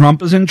 luckily,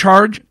 Trump is in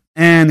charge,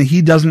 and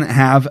he doesn't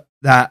have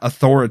that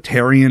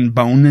authoritarian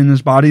bone in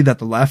his body that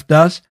the left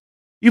does,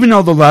 even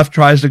though the left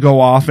tries to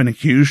go off and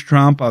accuse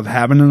Trump of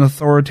having an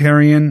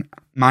authoritarian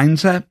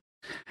mindset.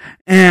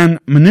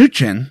 And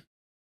Mnuchin,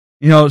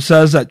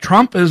 says that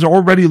Trump is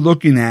already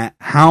looking at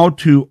how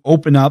to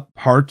open up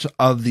parts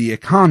of the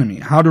economy,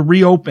 how to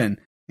reopen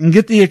and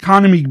get the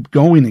economy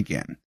going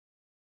again,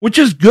 which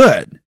is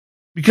good,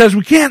 because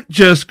we can't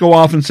just go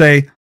off and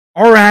say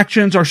our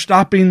actions are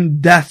stopping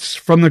deaths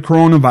from the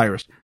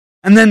coronavirus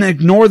and then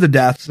ignore the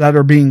deaths that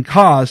are being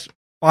caused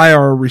by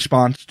our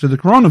response to the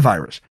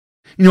coronavirus.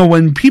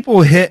 When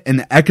people hit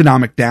an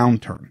economic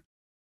downturn,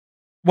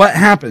 what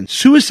happens?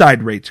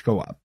 Suicide rates go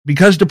up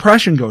because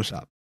depression goes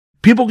up.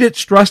 People get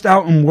stressed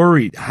out and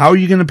worried. How are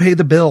you going to pay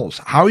the bills?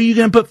 How are you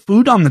going to put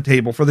food on the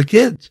table for the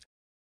kids?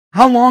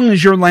 How long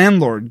is your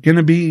landlord going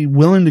to be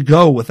willing to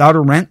go without a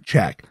rent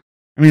check?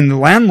 The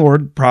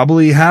landlord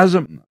probably has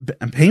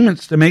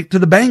payments to make to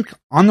the bank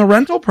on the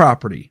rental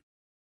property.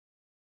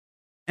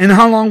 And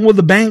how long will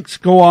the banks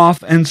go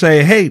off and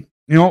say, hey,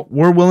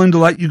 we're willing to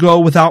let you go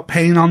without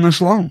paying on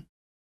this loan?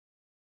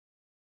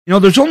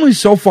 There's only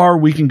so far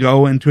we can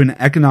go into an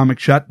economic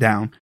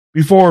shutdown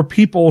before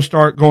people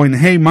start going,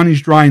 hey,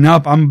 money's drying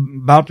up.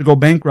 I'm about to go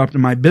bankrupt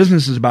and my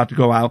business is about to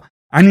go out.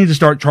 I need to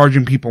start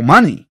charging people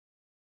money.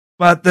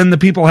 But then the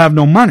people have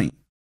no money.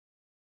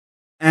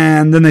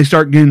 And then they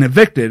start getting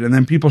evicted, and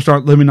then people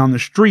start living on the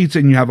streets,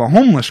 and you have a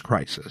homeless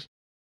crisis,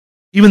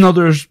 even though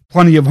there's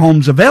plenty of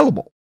homes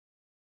available,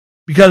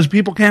 because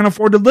people can't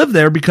afford to live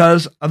there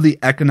because of the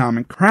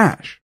economic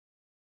crash.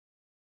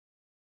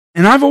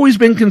 And I've always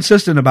been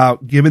consistent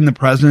about giving the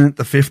president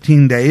the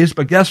 15 days,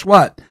 but guess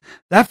what?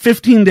 That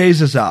 15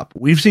 days is up.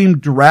 We've seen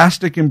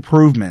drastic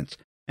improvements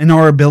in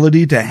our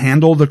ability to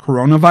handle the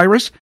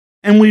coronavirus,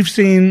 and we've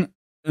seen,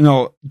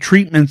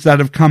 treatments that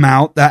have come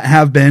out that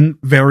have been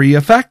very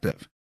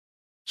effective.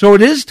 So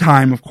it is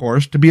time, of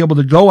course, to be able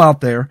to go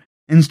out there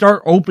and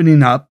start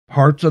opening up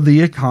parts of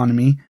the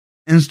economy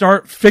and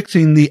start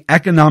fixing the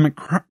economic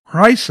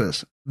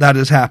crisis that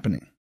is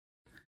happening.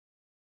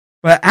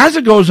 But as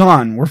it goes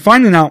on, we're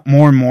finding out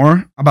more and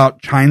more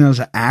about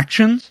China's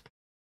actions,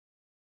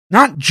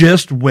 not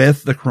just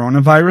with the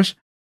coronavirus,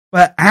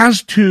 but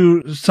as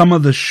to some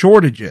of the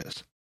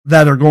shortages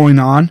that are going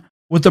on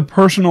with the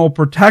personal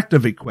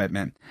protective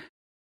equipment.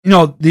 You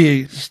know,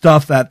 the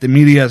stuff that the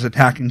media is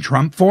attacking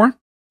Trump for,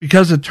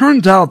 because it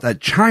turns out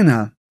that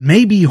China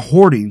may be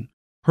hoarding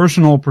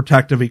personal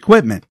protective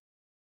equipment.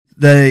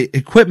 The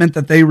equipment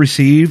that they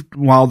received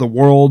while the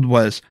world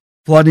was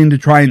flooding to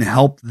try and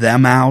help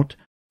them out,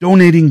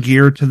 donating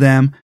gear to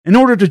them in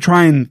order to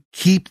try and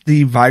keep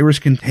the virus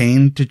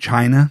contained to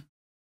China.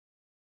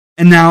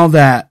 And now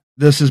that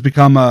this has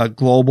become a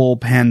global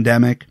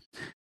pandemic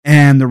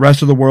and the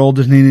rest of the world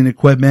is needing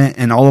equipment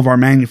and all of our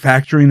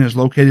manufacturing is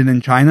located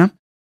in China,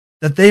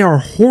 that they are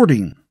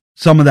hoarding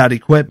some of that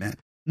equipment.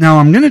 Now,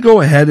 I'm going to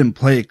go ahead and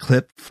play a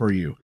clip for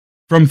you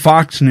from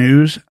Fox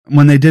News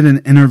when they did an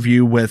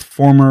interview with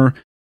former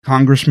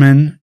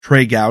Congressman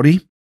Trey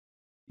Gowdy.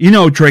 You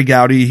know Trey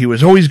Gowdy, he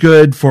was always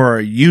good for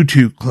a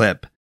YouTube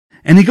clip.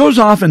 And he goes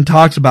off and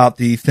talks about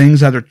the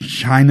things that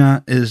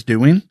China is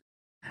doing.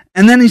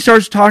 And then he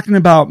starts talking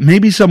about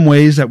maybe some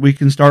ways that we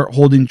can start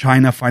holding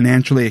China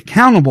financially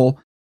accountable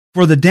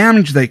for the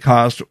damage they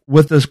caused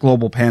with this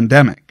global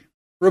pandemic.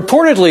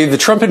 Reportedly, the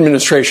Trump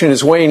administration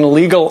is weighing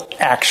legal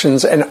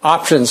actions and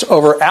options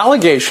over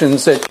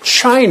allegations that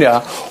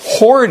China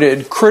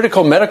hoarded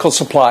critical medical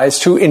supplies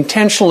to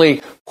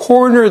intentionally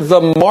corner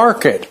the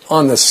market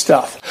on this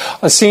stuff.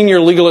 A senior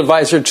legal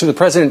advisor to the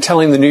president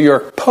telling the New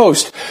York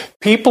Post,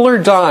 people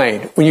are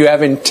dying when you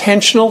have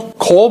intentional,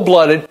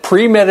 cold-blooded,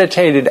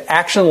 premeditated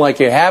action like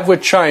you have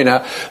with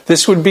China.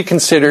 This would be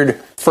considered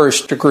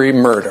first-degree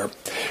murder.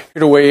 Here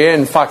to weigh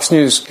in, Fox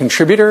News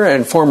contributor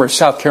and former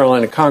South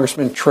Carolina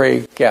Congressman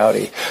Trey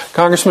Gowdy.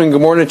 Congressman,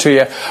 good morning to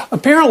you.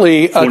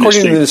 Apparently,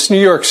 according to this New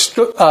York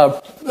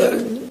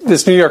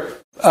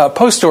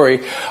Post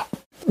story,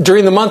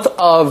 during the month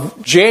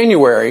of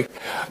January,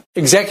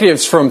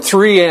 executives from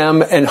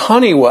 3M and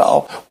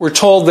Honeywell were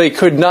told they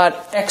could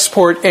not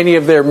export any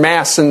of their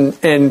masks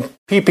and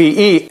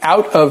PPE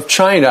out of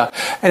China.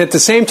 And at the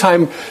same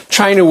time,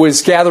 China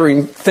was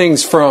gathering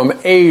things from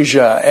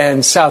Asia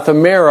and South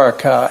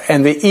America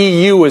and the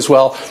EU as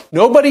well.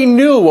 Nobody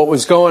knew what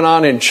was going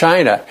on in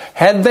China.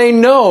 Had they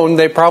known,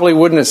 they probably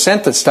wouldn't have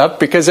sent the stuff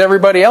because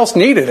everybody else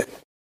needed it.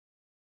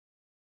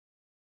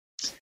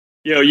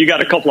 You know, you got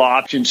a couple of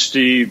options,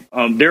 Steve.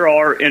 There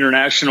are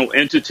international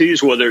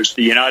entities, whether it's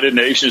the United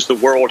Nations, the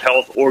World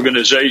Health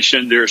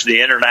Organization, there's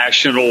the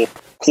International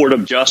Court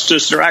of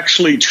Justice. There are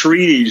actually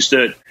treaties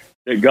that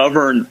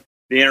govern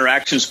the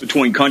interactions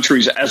between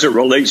countries as it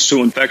relates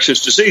to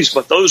infectious disease.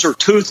 But those are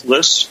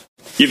toothless.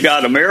 You've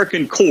got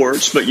American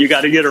courts, but you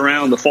got to get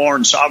around the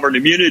Foreign Sovereign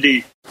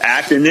Immunity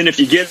Act. And then if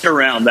you get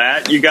around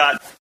that, you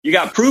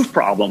got proof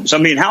problems. I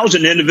mean, how is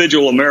an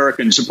individual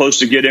American supposed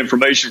to get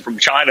information from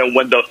China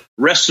when the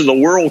rest of the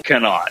world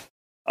cannot?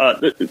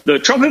 The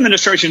Trump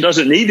administration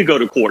doesn't need to go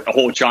to court to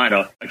hold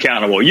China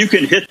accountable. You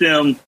can hit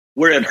them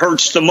where it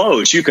hurts the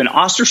most. You can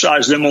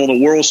ostracize them on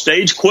the world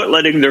stage, quit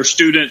letting their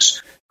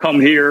students come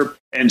here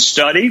and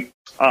study.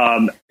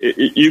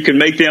 You can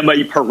make them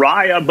a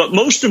pariah. But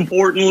most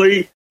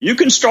importantly, you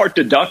can start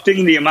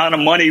deducting the amount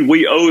of money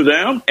we owe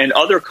them and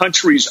other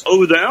countries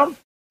owe them,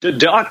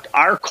 deduct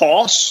our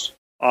costs,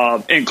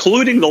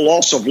 including the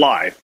loss of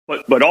life.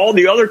 But all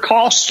the other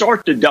costs,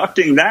 start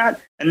deducting that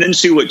and then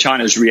see what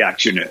China's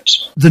reaction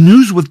is. The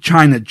news with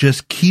China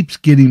just keeps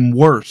getting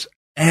worse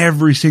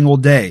every single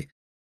day,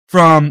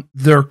 from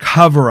their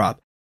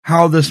cover-up,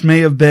 how this may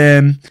have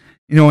been,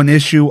 an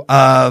issue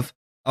of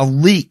a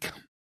leak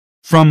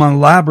from a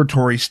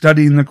laboratory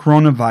studying the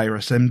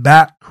coronavirus and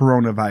bat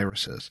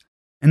coronaviruses,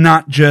 and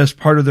not just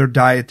part of their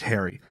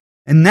dietary.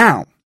 And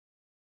now,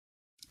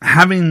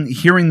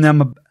 hearing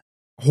them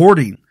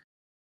hoarding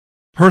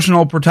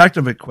personal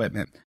protective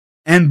equipment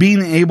and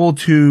being able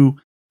to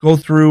go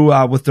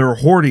through with their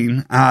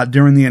hoarding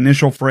during the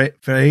initial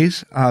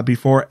phase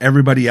before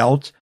everybody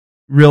else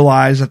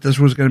realized that this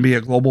was going to be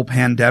a global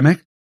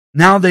pandemic.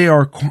 Now they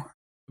are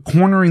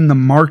cornering the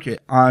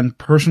market on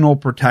personal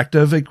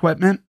protective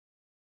equipment,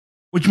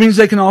 which means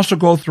they can also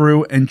go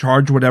through and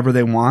charge whatever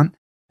they want,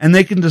 and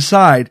they can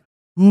decide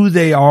who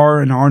they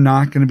are and are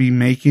not going to be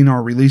making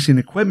or releasing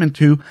equipment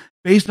to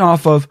based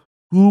off of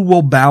who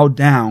will bow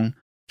down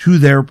to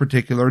their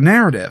particular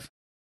narrative.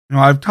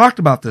 I've talked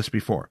about this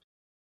before.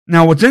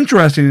 Now, what's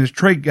interesting is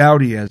Trey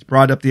Gowdy has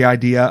brought up the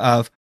idea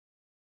of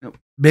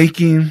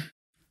making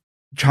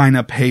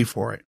China pay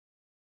for it.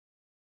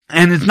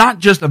 And it's not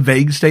just a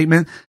vague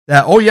statement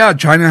that, oh yeah,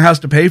 China has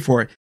to pay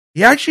for it.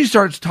 He actually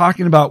starts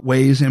talking about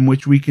ways in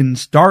which we can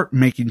start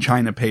making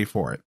China pay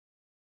for it.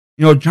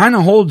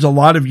 China holds a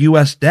lot of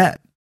U.S.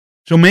 debt.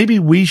 So maybe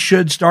we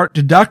should start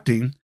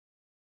deducting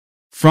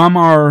from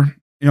our,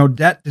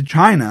 debt to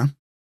China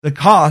the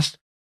cost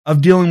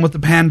of dealing with the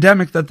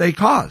pandemic that they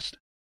caused.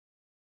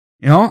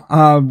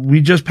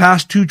 We just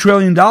passed $2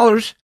 trillion.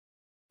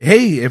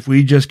 Hey, if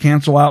we just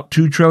cancel out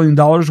 $2 trillion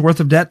worth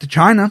of debt to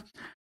China,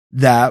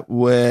 that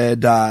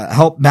would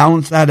help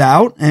balance that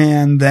out,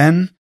 and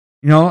then,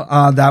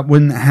 that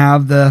wouldn't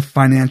have the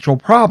financial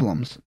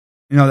problems,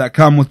 that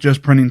come with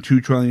just printing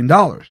 $2 trillion.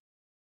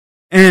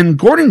 And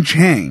Gordon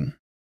Chang,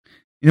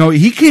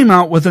 he came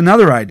out with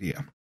another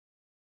idea,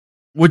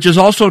 which is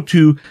also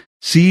to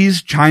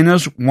seize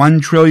China's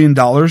 $1 trillion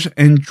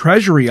in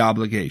treasury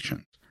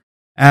obligations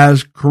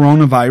as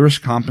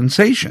coronavirus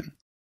compensation.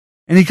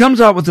 And he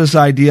comes out with this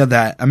idea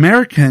that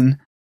America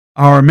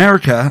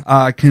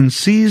can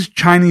seize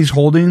Chinese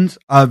holdings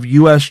of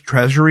U.S.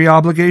 Treasury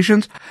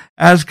obligations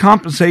as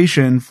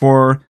compensation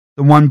for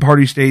the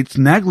one-party state's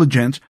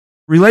negligence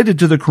related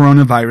to the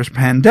coronavirus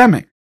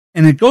pandemic.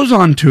 And it goes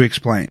on to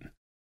explain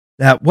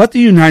that what the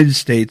United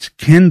States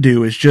can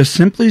do is just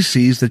simply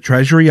seize the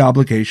Treasury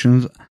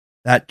obligations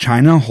that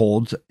China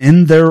holds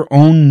in their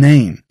own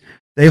name.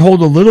 They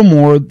hold a little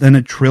more than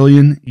 $1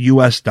 trillion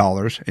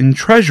in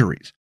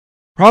treasuries.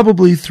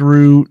 Probably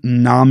through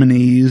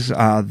nominees,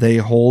 they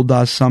hold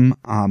some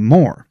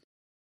more.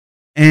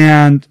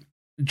 And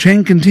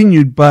Chang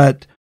continued,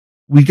 but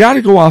we got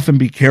to go off and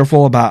be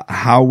careful about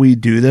how we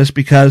do this,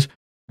 because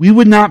we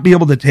would not be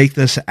able to take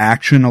this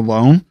action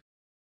alone.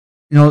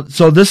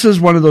 So this is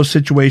one of those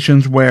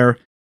situations where,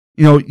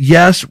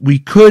 yes, we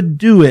could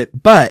do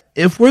it, but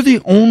if we're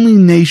the only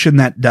nation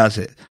that does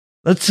it,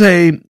 let's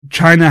say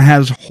China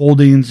has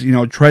holdings,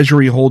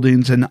 treasury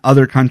holdings in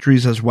other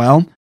countries as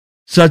well,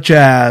 such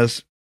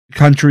as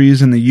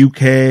countries in the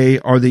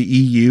UK or the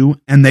EU,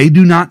 and they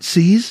do not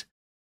seize,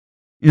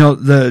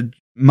 the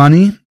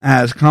money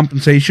as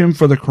compensation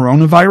for the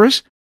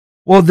coronavirus,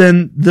 well,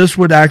 then this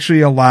would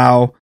actually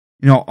allow,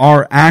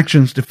 our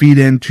actions to feed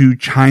into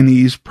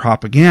Chinese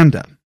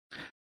propaganda.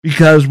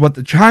 Because what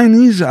the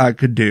Chinese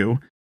could do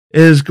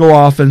is go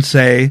off and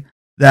say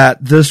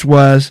that this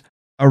was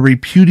a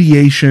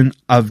repudiation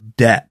of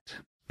debt.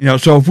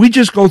 So if we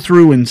just go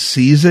through and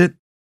seize it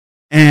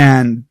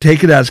and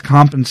take it as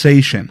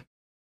compensation,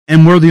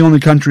 and we're the only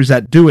countries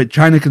that do it,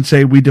 China can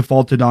say we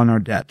defaulted on our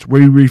debts.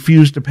 We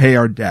refuse to pay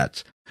our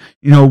debts.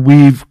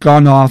 We've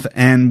gone off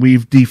and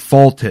we've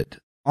defaulted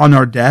on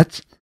our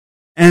debts,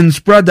 and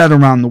spread that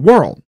around the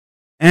world.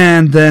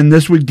 And then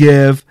this would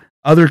give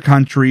other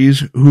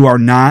countries who are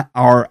not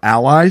our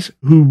allies,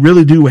 who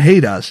really do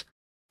hate us,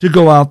 to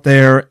go out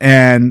there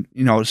and,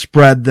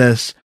 spread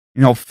this,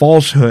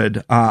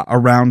 falsehood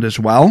around as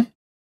well.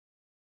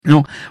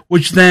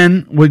 Which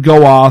then would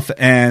go off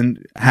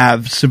and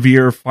have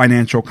severe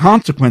financial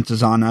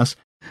consequences on us,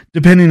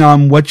 depending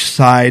on which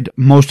side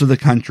most of the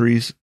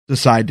countries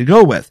decide to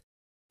go with.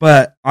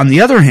 But on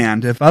the other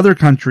hand, if other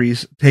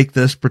countries take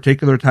this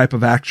particular type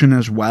of action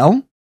as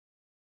well,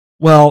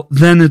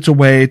 then it's a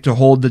way to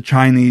hold the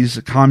Chinese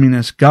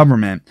Communist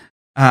government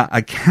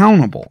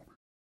accountable.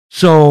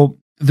 So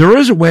there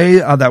is a way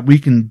that we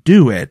can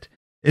do it.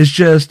 It's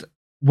just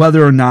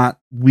whether or not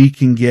we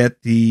can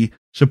get the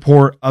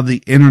support of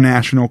the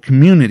international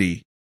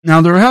community.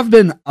 Now, there have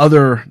been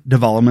other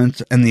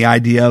developments in the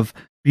idea of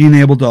being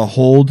able to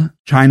hold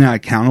China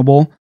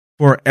accountable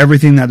for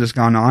everything that has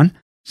gone on.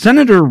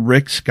 Senator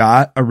Rick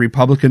Scott, a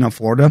Republican of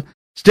Florida,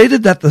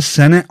 stated that the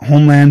Senate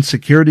Homeland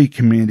Security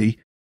Committee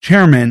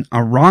Chairman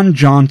Ron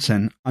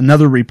Johnson,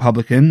 another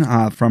Republican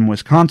from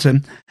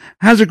Wisconsin,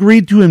 has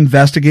agreed to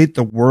investigate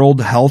the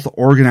World Health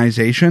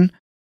Organization,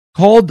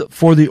 called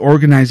for the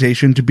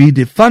organization to be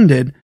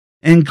defunded,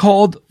 and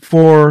called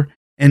for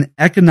an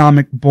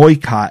economic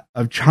boycott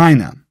of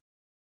China.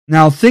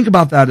 Now, think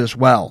about that as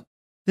well.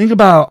 Think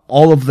about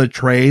all of the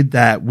trade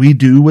that we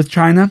do with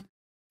China.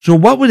 So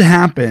what would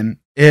happen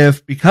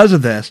if, because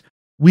of this,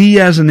 we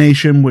as a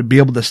nation would be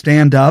able to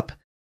stand up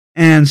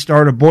and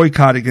start a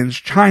boycott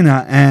against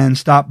China and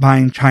stop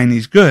buying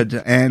Chinese goods,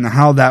 and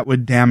how that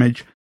would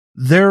damage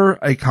their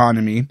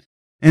economy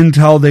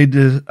until they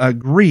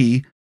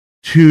agree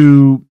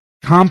to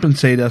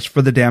compensate us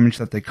for the damage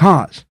that they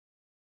cause?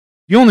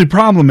 The only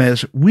problem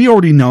is we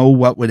already know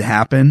what would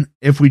happen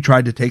if we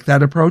tried to take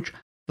that approach.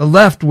 The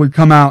left would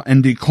come out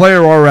and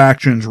declare our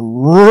actions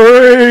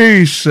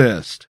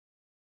racist.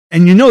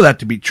 And you know that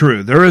to be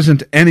true. There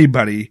isn't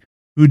anybody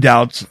who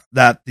doubts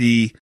that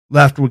the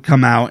left would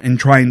come out and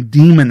try and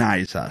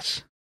demonize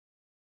us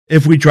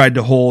if we tried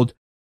to hold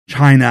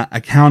China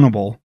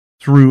accountable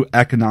through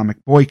economic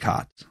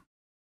boycotts.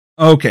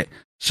 Okay,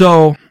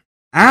 so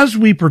as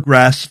we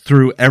progress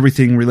through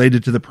everything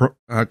related to the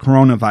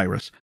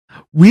coronavirus,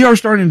 we are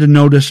starting to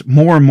notice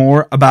more and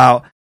more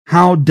about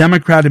how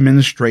Democrat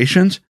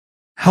administrations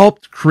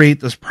helped create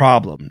this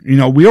problem.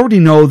 We already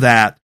know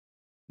that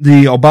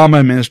the Obama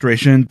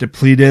administration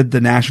depleted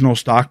the national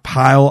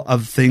stockpile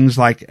of things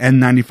like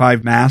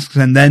N95 masks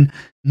and then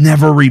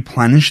never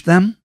replenished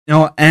them.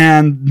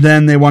 And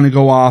then they want to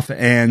go off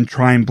and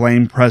try and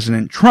blame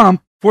President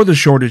Trump for the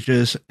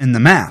shortages in the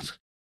masks.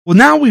 Well,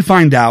 now we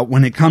find out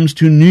when it comes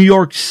to New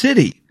York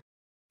City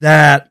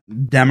that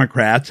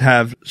Democrats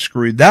have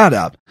screwed that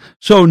up.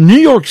 So New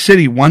York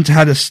City once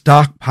had a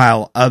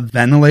stockpile of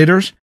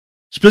ventilators,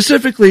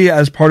 specifically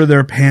as part of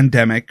their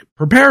pandemic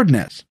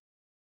preparedness.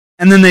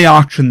 And then they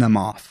auctioned them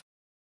off.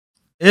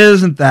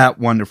 Isn't that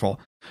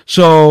wonderful?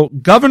 So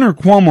Governor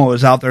Cuomo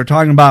is out there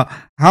talking about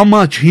how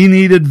much he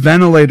needed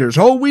ventilators.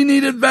 Oh, we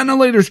needed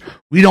ventilators.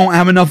 We don't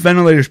have enough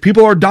ventilators.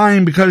 People are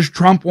dying because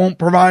Trump won't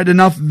provide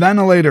enough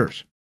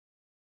ventilators.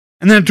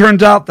 And then it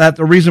turns out that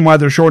the reason why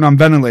they're short on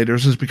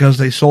ventilators is because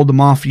they sold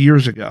them off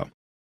years ago.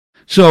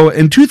 So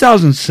in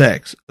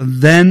 2006,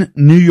 then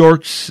New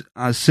York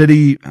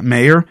City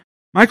Mayor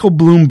Michael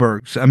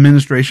Bloomberg's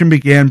administration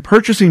began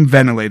purchasing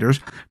ventilators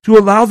to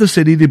allow the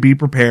city to be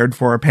prepared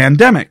for a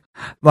pandemic,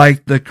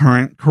 like the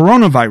current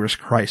coronavirus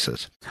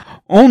crisis,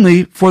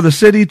 only for the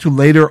city to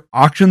later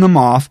auction them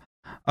off,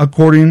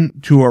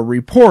 according to a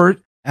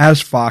report,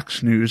 as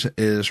Fox News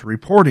is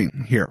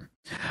reporting here.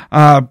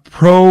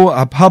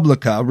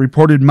 ProPublica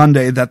reported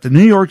Monday that the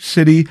New York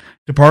City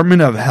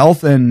Department of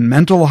Health and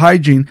Mental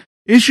Hygiene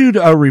issued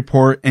a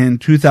report in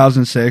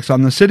 2006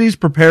 on the city's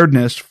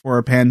preparedness for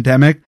a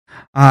pandemic,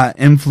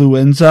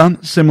 influenza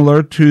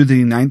similar to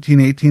the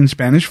 1918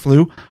 Spanish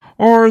flu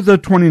or the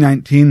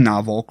 2019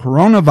 novel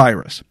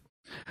coronavirus.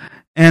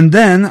 And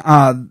then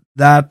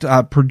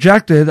that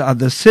projected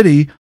the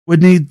city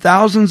would need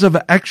thousands of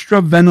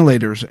extra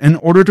ventilators in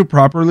order to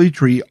properly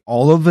treat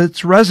all of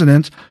its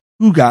residents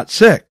who got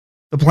sick.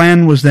 The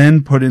plan was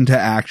then put into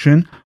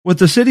action, with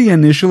the city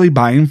initially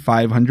buying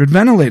 500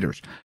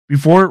 ventilators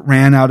before it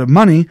ran out of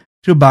money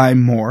to buy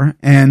more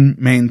and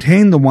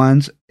maintain the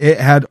ones it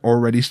had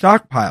already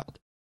stockpiled.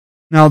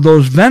 Now,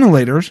 those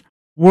ventilators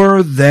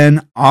were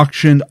then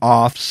auctioned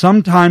off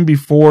sometime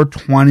before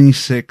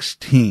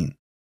 2016.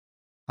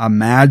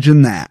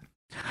 Imagine that.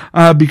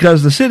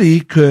 Because the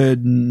city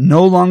could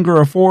no longer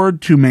afford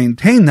to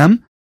maintain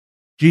them.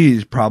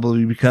 Geez,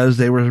 probably because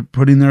they were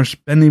putting their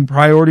spending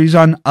priorities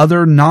on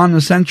other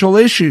non-essential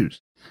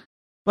issues.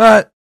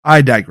 But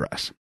I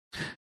digress.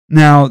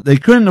 Now, they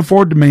couldn't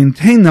afford to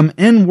maintain them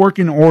in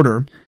working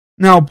order.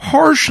 Now,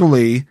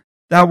 partially,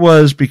 that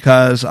was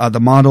because the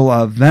model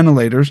of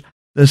ventilators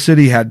the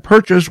city had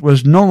purchased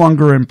was no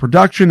longer in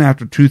production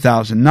after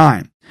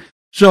 2009.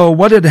 So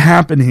what had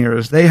happened here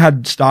is they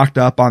had stocked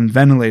up on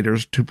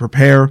ventilators to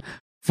prepare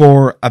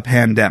for a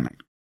pandemic.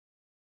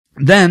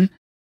 Then,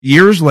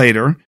 years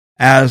later,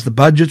 as the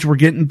budgets were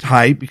getting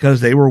tight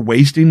because they were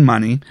wasting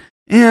money,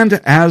 and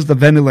as the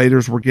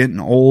ventilators were getting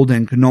old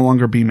and could no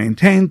longer be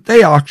maintained,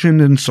 they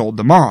auctioned and sold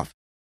them off,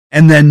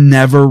 and then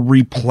never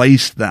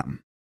replaced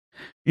them.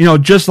 You know,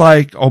 just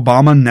like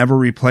Obama never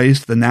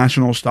replaced the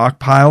national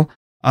stockpile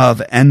of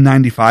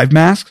N95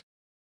 masks,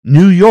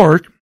 New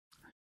York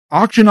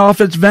auctioned off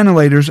its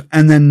ventilators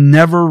and then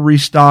never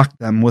restocked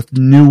them with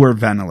newer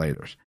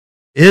ventilators.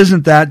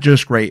 Isn't that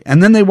just great?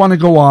 And then they want to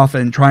go off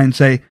and try and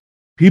say,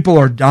 people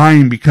are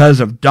dying because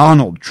of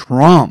Donald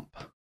Trump.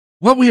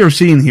 What we are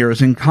seeing here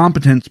is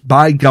incompetence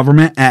by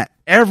government at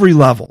every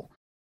level.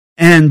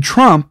 And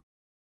Trump,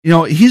 you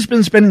know, he's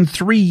been spending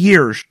 3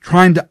 years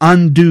trying to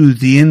undo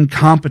the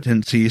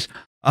incompetencies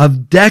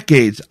of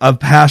decades of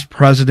past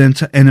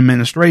presidents and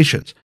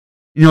administrations.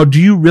 You know,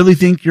 do you really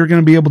think you're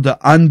going to be able to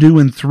undo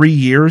in 3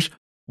 years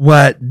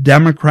what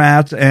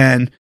Democrats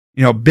and,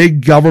 you know,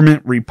 big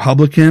government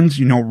Republicans,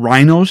 you know,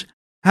 rhinos,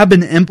 have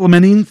been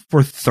implementing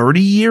for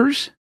 30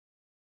 years?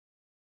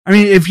 I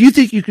mean, if you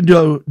think you can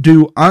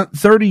do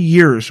 30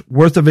 years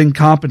worth of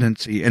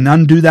incompetency and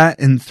undo that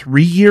in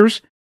 3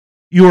 years,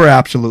 you are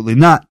absolutely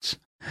nuts.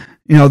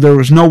 You know, there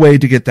was no way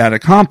to get that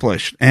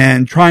accomplished.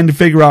 And trying to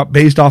figure out,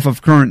 based off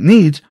of current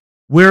needs,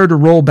 where to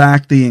roll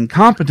back the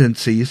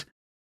incompetencies,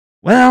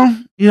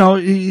 well, you know,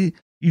 you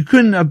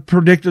couldn't have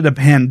predicted a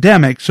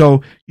pandemic,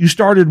 so you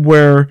started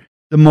where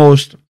the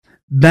most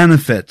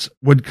benefits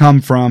would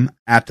come from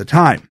at the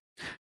time.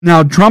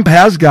 Now, Trump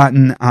has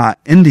gotten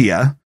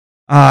India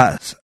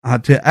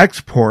to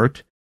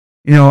export,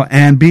 you know,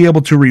 and be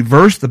able to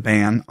reverse the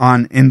ban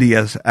on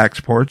India's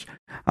exports,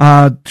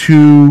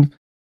 to,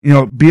 you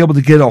know, be able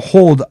to get a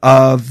hold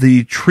of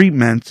the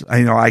treatments.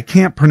 You know, I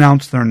can't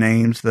pronounce their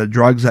names, the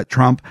drugs that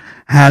Trump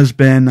has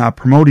been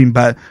promoting,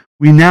 but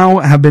we now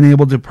have been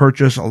able to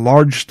purchase a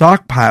large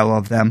stockpile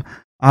of them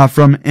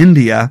from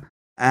India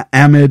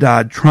amid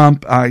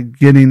Trump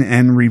getting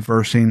and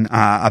reversing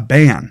a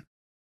ban.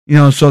 You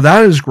know, so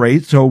that is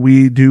great. So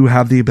we do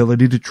have the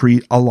ability to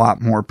treat a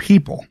lot more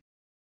people.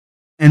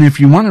 And if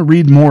you want to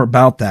read more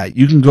about that,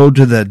 you can go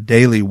to the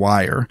Daily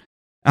Wire.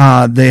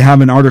 They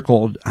have an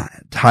article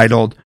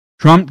titled,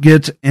 "Trump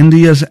Gets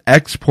India's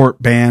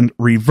Export Ban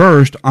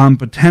Reversed on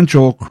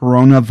Potential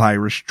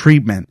Coronavirus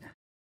Treatment."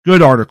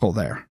 Good article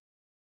there.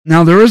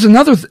 Now, there is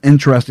another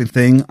interesting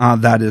thing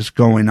that is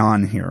going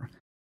on here.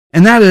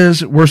 And that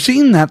is, we're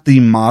seeing that the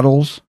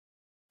models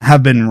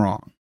have been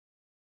wrong.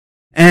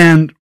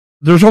 And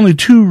there's only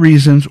two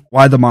reasons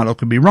why the model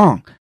could be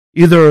wrong.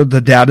 Either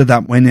the data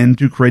that went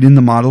into creating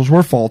the models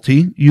were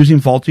faulty, using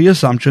faulty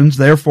assumptions,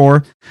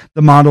 therefore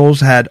the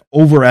models had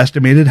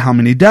overestimated how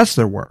many deaths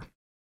there were.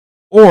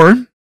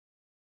 Or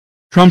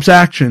Trump's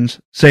actions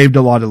saved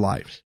a lot of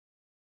lives.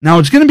 Now,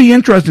 it's going to be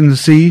interesting to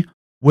see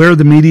where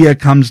the media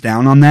comes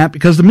down on that,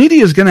 because the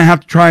media is going to have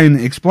to try and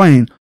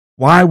explain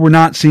why we're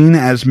not seeing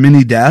as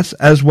many deaths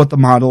as what the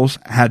models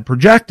had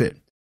projected.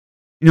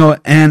 You know,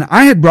 and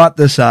I had brought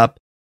this up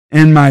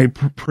in my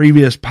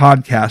previous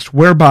podcast,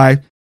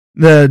 whereby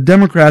the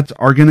Democrats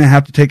are going to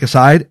have to take a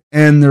side,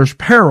 and there's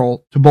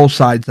peril to both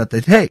sides that they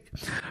take.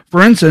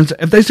 For instance,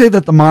 if they say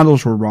that the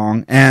models were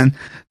wrong and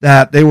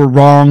that they were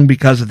wrong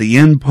because of the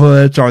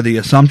inputs or the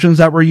assumptions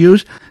that were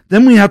used,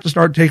 then we have to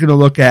start taking a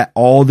look at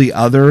all the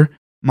other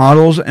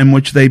models in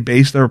which they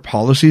base their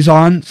policies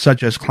on,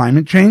 such as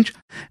climate change,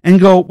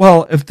 and go,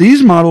 well, if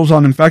these models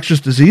on infectious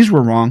disease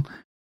were wrong,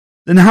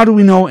 then how do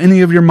we know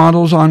any of your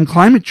models on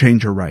climate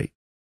change are right?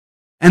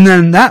 And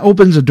then that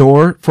opens a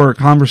door for a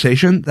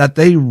conversation that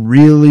they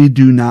really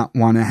do not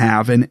want to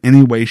have in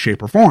any way,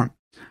 shape, or form.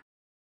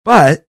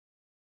 But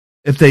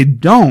if they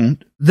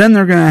don't, then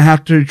they're going to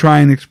have to try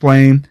and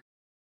explain,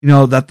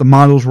 that the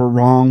models were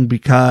wrong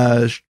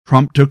because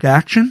Trump took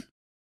action.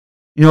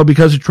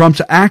 Because of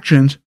Trump's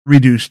actions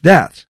reduced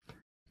deaths.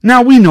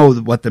 Now we know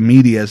what the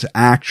media is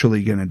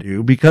actually going to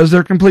do because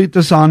they're complete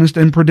dishonest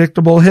and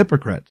predictable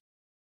hypocrites.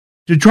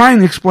 To try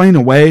and explain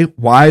away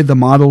why the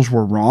models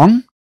were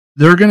wrong,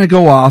 they're going to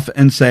go off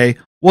and say,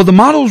 well, the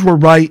models were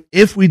right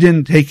if we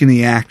didn't take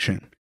any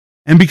action.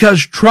 And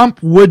because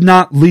Trump would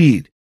not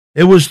lead,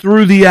 it was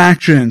through the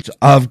actions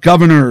of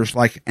governors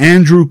like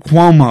Andrew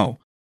Cuomo.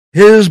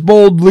 His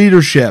bold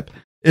leadership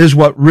is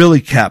what really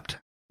kept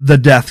the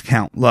death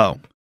count low,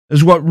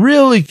 is what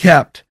really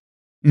kept,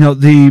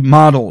 the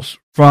models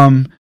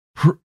from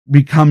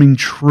becoming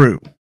true,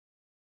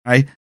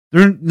 right?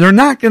 They're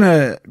not going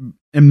to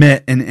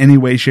admit in any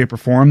way, shape, or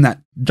form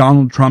that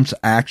Donald Trump's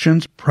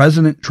actions,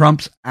 President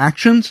Trump's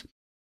actions,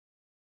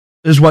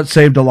 is what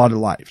saved a lot of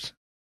lives.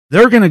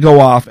 They're going to go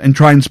off and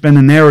try and spin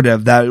a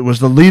narrative that it was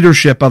the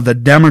leadership of the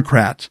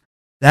Democrats.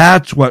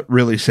 That's what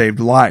really saved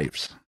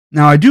lives.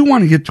 Now, I do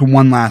want to get to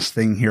one last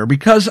thing here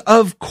because,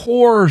 of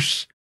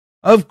course,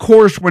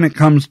 when it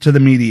comes to the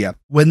media,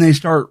 when they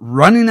start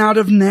running out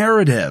of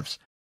narratives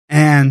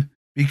and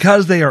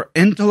because they are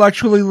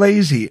intellectually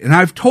lazy, and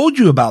I've told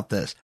you about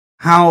this,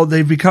 how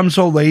they've become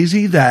so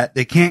lazy that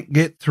they can't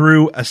get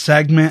through a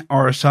segment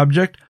or a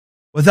subject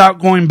without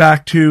going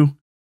back to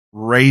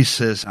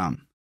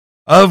racism.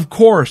 Of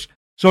course.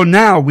 So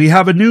now we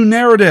have a new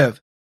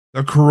narrative.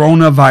 The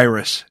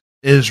coronavirus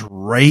is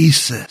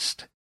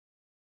racist.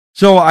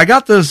 So I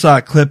got this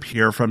clip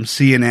here from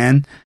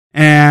CNN,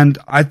 and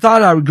I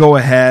thought I would go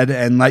ahead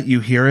and let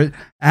you hear it,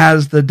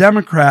 as the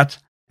Democrats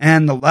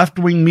and the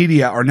left-wing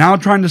media are now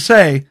trying to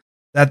say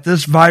that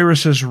this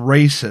virus is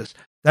racist,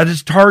 that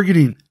it's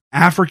targeting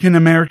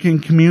African-American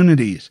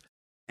communities,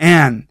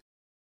 and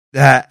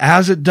that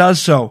as it does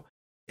so,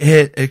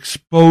 it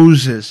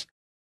exposes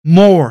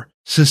more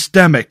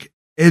systemic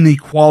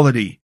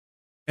inequality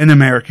in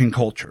American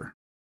culture.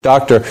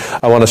 Doctor,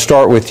 I want to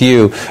start with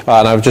you,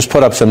 and I've just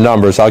put up some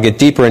numbers. I'll get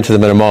deeper into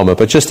them in a moment,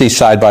 but just these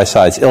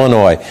side-by-sides.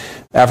 Illinois,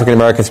 African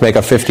Americans make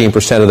up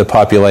 15% of the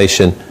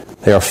population.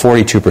 They are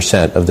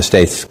 42% of the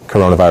state's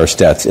coronavirus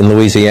deaths. In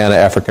Louisiana,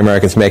 African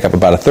Americans make up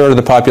about a third of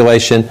the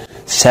population.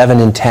 7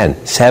 in 10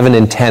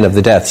 of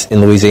the deaths in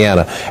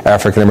Louisiana,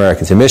 African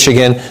Americans. In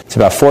Michigan, it's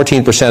about 14%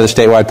 of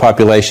the statewide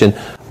population.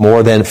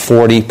 More than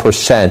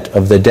 40%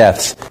 of the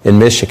deaths in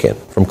Michigan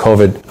from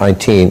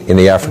COVID-19 in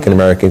the African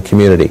American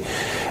community.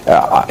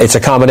 It's a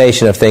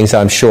combination of things,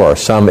 I'm sure.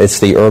 Some it's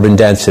the urban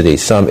density.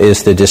 Some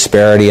is the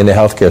disparity in the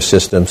healthcare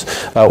systems.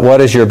 What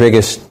is your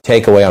biggest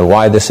takeaway on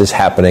why this is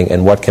happening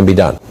and what can be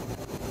done?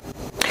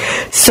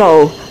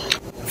 So,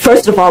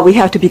 first of all, we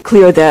have to be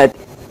clear that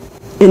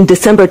in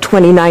December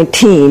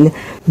 2019,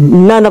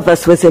 none of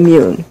us was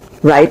immune,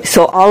 right?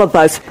 So all of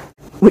us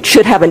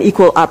should have an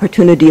equal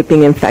opportunity of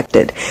being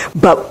infected.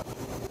 But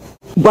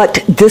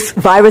what this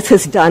virus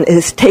has done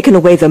is taken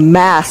away the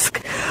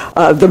mask,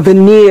 the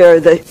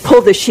veneer,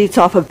 pull the sheets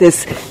off of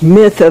this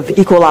myth of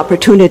equal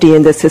opportunity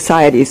in the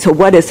society. So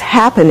what is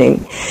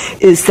happening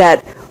is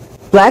that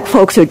black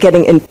folks are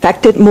getting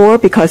infected more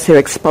because they're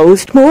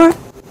exposed more.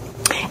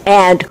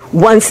 And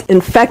once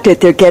infected,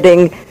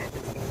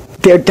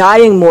 they're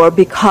dying more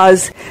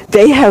because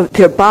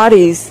their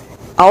bodies,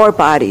 our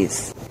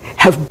bodies,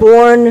 have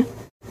borne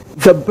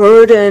the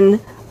burden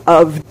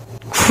of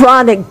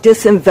chronic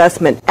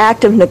disinvestment,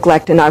 active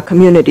neglect in our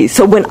communities.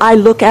 So when I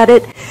look at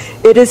it,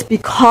 it is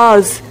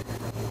because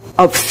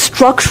of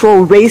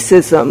structural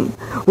racism,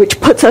 which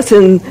puts us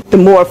in the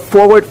more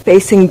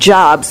forward-facing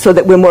jobs so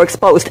that we're more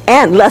exposed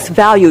and less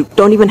valued,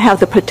 don't even have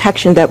the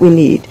protection that we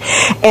need.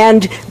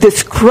 And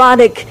this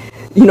chronic,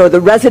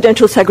 the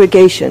residential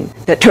segregation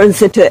that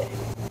turns into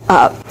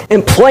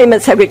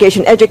employment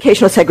segregation,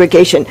 educational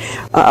segregation,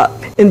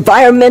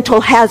 environmental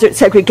hazard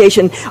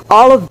segregation,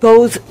 all of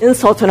those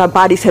insults on our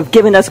bodies have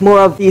given us more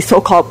of these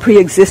so-called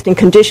pre-existing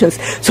conditions.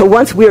 So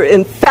once we're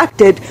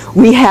infected,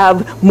 we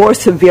have more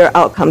severe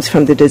outcomes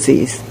from the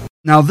disease.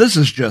 Now, this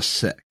is just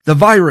sick. The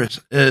virus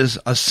is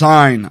a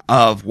sign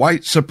of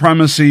white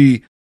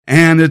supremacy,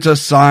 and it's a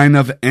sign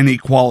of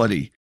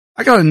inequality.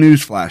 I got a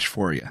newsflash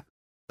for you.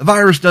 The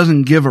virus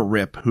doesn't give a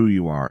rip who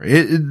you are.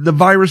 The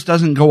virus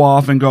doesn't go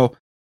off and go,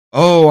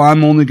 oh,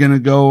 I'm only going to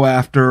go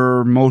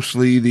after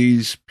mostly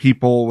these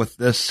people with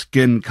this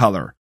skin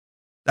color.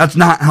 That's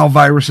not how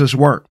viruses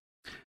work.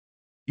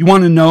 You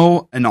want to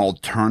know an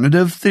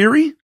alternative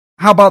theory?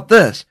 How about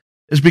this?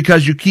 It's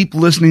because you keep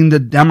listening to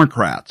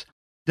Democrats.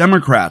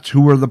 Democrats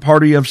who were the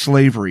party of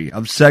slavery,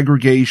 of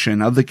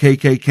segregation, of the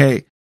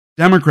KKK.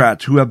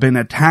 Democrats who have been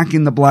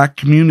attacking the black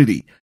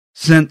community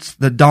since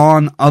the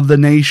dawn of the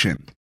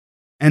nation.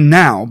 And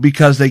now,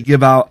 because they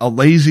give out a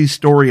lazy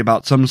story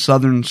about some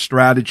Southern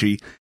strategy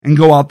and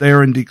go out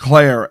there and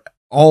declare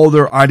all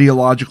their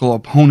ideological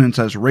opponents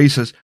as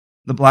racist,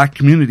 the black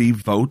community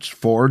votes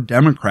for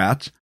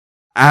Democrats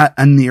at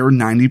a near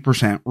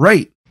 90%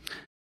 rate.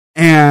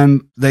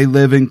 And they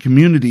live in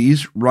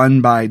communities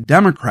run by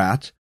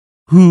Democrats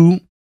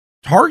who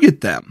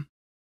target them.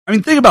 I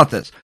mean, think about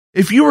this.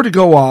 If you were to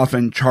go off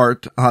and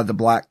chart the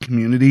black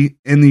community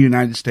in the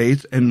United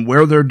States and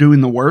where they're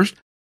doing the worst,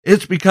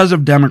 it's because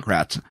of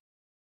Democrats.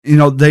 You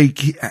know, they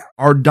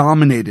are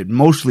dominated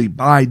mostly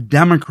by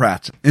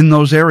Democrats in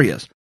those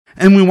areas.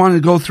 And we want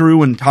to go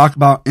through and talk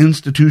about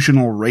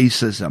institutional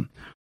racism.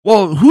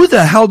 Well, who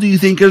the hell do you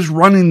think is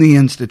running the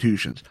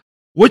institutions?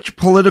 Which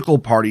political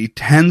party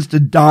tends to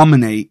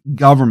dominate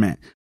government,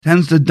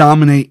 tends to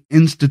dominate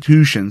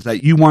institutions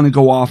that you want to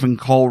go off and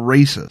call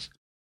racist?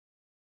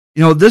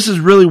 You know, this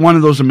is really one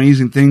of those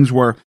amazing things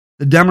where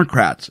the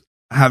Democrats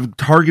have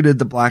targeted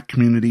the black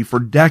community for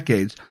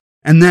decades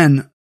and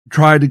then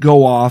try to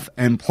go off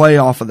and play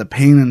off of the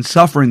pain and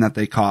suffering that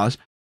they cause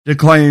to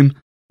claim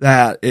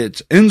that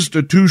it's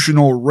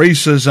institutional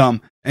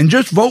racism and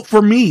just vote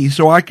for me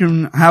so I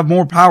can have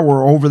more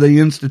power over the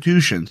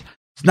institutions.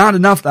 It's not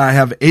enough that I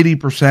have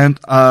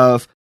 80%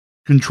 of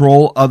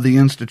control of the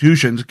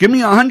institutions. Give me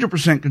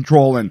 100%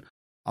 control and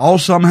I'll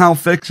somehow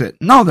fix it.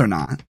 No, they're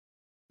not.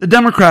 The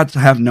Democrats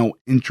have no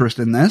interest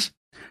in this.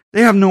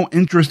 They have no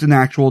interest in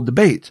actual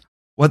debates.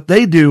 What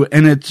they do,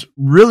 and it's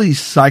really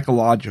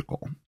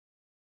psychological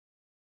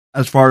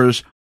as far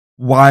as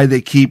why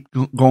they keep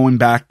going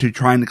back to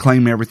trying to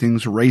claim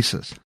everything's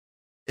racist.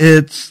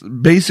 It's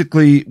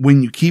basically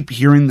when you keep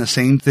hearing the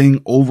same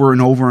thing over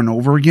and over and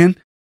over again,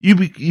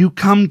 you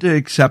come to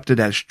accept it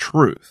as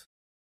truth.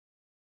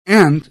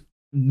 And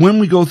when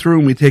we go through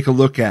and we take a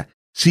look at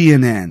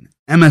CNN,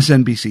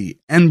 MSNBC,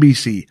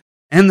 NBC,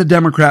 and the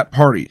Democrat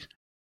parties,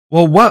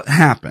 well, what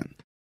happened?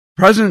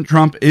 President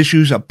Trump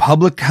issues a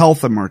public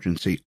health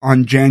emergency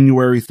on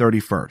January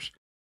 31st,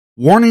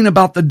 warning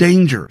about the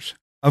dangers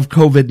of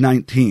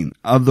COVID-19,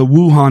 of the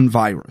Wuhan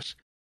virus.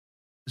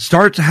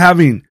 Starts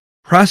having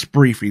press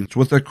briefings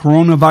with the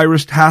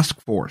coronavirus task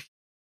force.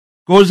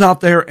 Goes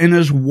out there and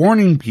is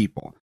warning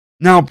people.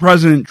 Now,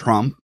 President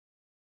Trump,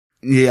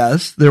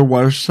 yes, there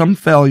were some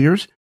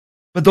failures,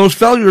 but those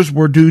failures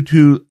were due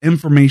to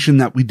information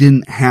that we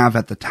didn't have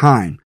at the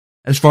time,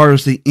 as far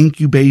as the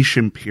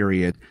incubation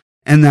period,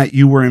 and that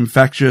you were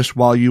infectious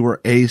while you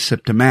were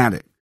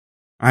asymptomatic.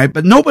 All right,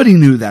 but nobody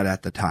knew that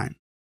at the time.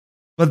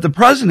 But the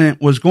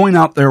president was going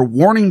out there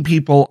warning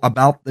people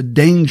about the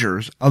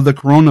dangers of the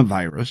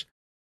coronavirus,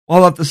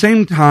 while at the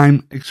same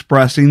time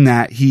expressing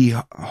that he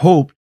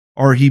hoped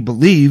or he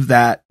believed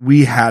that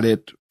we had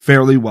it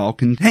fairly well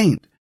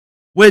contained.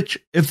 Which,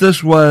 if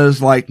this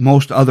was like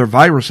most other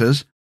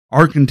viruses,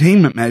 our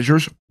containment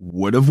measures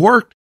would have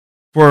worked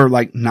for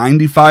like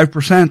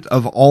 95%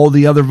 of all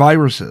the other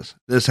viruses.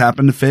 This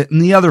happened to fit in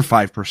the other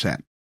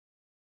 5%.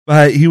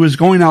 But he was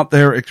going out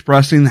there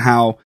expressing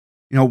how,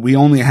 you know, we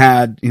only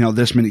had, you know,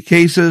 this many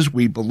cases.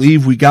 We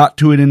believe we got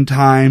to it in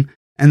time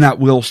and that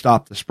will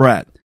stop the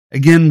spread.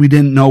 Again, we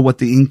didn't know what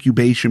the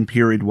incubation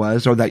period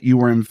was or that you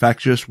were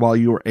infectious while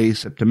you were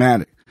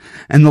asymptomatic.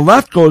 And the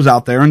left goes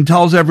out there and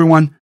tells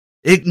everyone,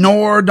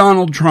 ignore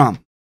Donald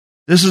Trump.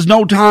 This is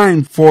no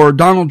time for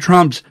Donald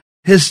Trump's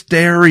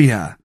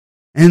hysteria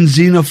and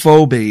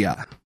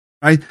xenophobia,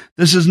 right?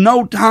 This is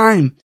no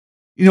time,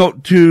 you know,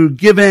 to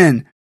give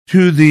in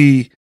to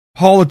the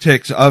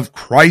politics of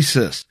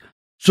crisis.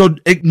 So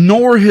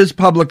ignore his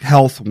public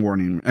health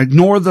warning,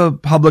 ignore the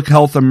public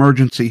health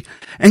emergency,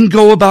 and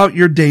go about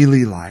your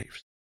daily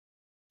lives.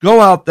 Go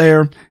out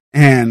there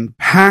and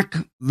pack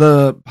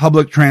the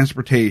public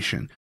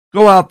transportation.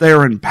 Go out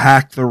there and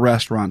pack the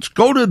restaurants.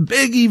 Go to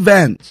big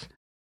events.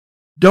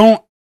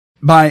 Don't,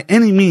 by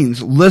any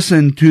means,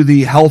 listen to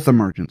the health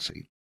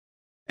emergency.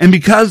 And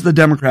because the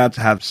Democrats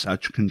have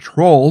such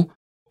control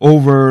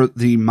over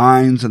the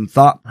minds and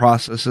thought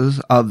processes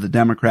of the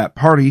Democrat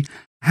Party,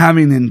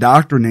 having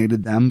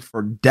indoctrinated them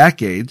for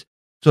decades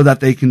so that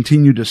they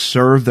continue to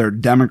serve their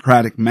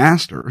Democratic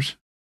masters,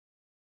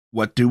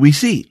 what do we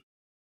see?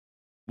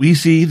 We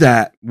see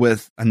that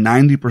with a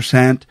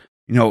 90%,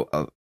 you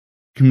know,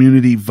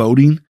 community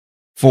voting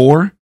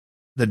for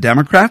the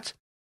Democrats,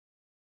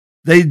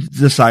 they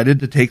decided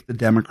to take the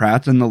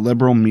Democrats and the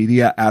liberal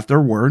media at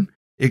their word,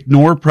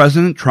 ignore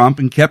President Trump,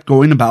 and kept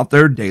going about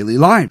their daily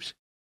lives.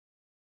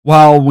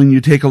 While when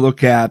you take a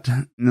look at,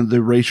 you know,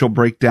 the racial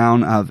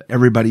breakdown of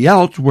everybody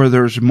else, where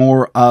there's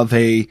more of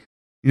a, you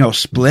know,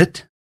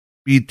 split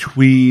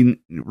between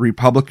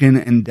Republican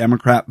and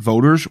Democrat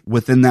voters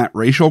within that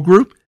racial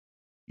group,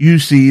 you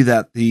see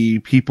that the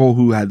people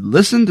who had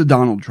listened to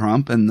Donald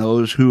Trump and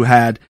those who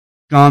had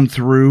gone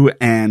through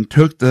and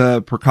took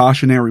the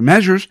precautionary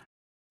measures,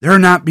 they're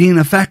not being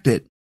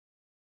affected.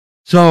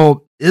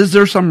 So is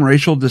there some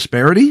racial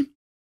disparity?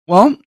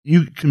 Well,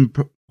 you can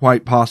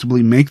quite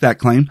possibly make that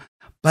claim,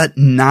 but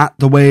not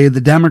the way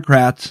the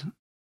Democrats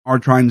are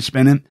trying to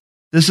spin it.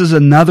 This is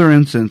another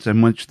instance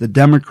in which the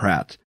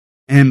Democrats,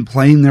 and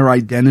playing their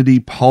identity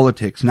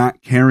politics,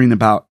 not caring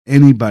about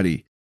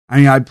anybody. I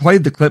mean, I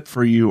played the clip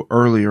for you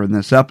earlier in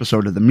this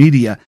episode of the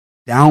media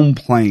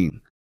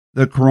downplaying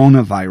the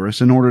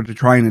coronavirus in order to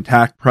try and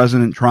attack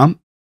President Trump.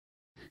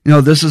 You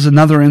know, this is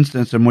another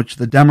instance in which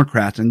the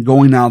Democrats, and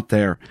going out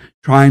there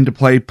trying to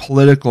play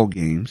political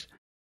games,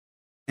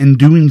 and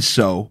doing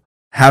so,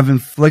 have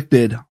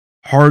inflicted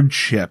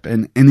hardship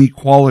and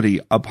inequality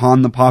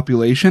upon the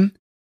population.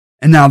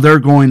 And now they're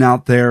going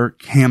out there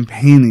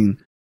campaigning.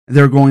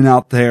 They're going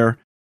out there,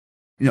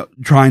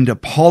 trying to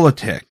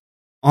politic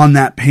on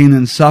that pain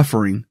and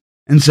suffering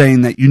and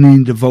saying that you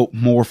need to vote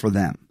more for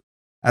them.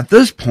 At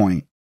this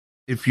point,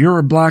 if you're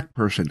a black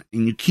person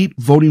and you keep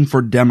voting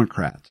for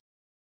Democrats,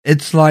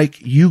 it's like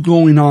you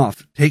going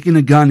off, taking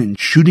a gun and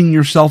shooting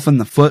yourself in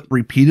the foot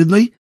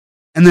repeatedly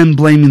and then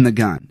blaming the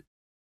gun.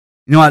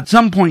 At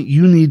some point,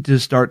 you need to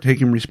start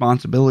taking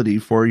responsibility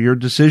for your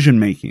decision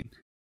making.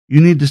 You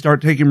need to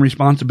start taking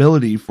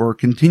responsibility for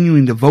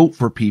continuing to vote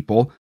for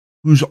people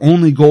whose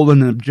only goal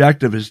and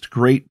objective is to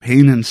create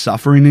pain and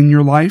suffering in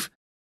your life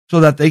so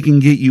that they can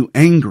get you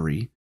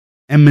angry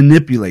and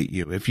manipulate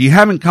you. If you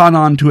haven't caught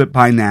on to it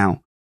by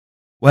now,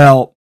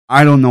 well,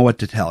 I don't know what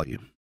to tell you.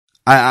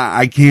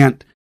 I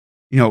can't,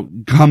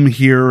 come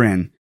here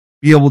and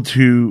be able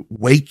to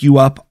wake you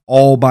up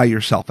all by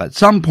yourself. At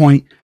some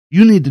point,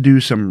 you need to do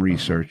some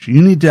research.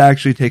 You need to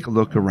actually take a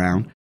look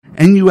around,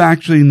 and you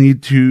actually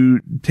need to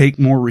take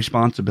more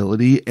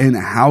responsibility in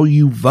how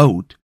you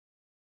vote,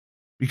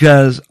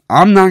 because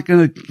I'm not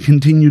going to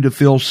continue to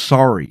feel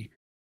sorry,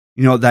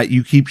 that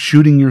you keep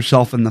shooting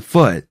yourself in the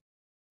foot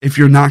if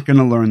you're not going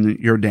to learn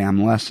your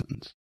damn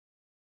lessons.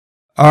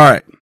 All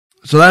right.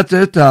 So that's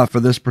it for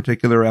this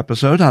particular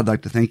episode. I'd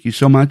like to thank you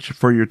so much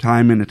for your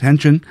time and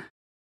attention.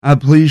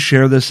 Please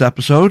share this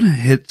episode,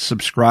 hit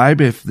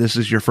subscribe if this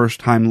is your first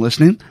time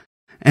listening,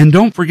 and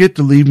don't forget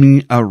to leave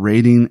me a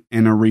rating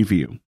and a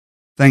review.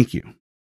 Thank you.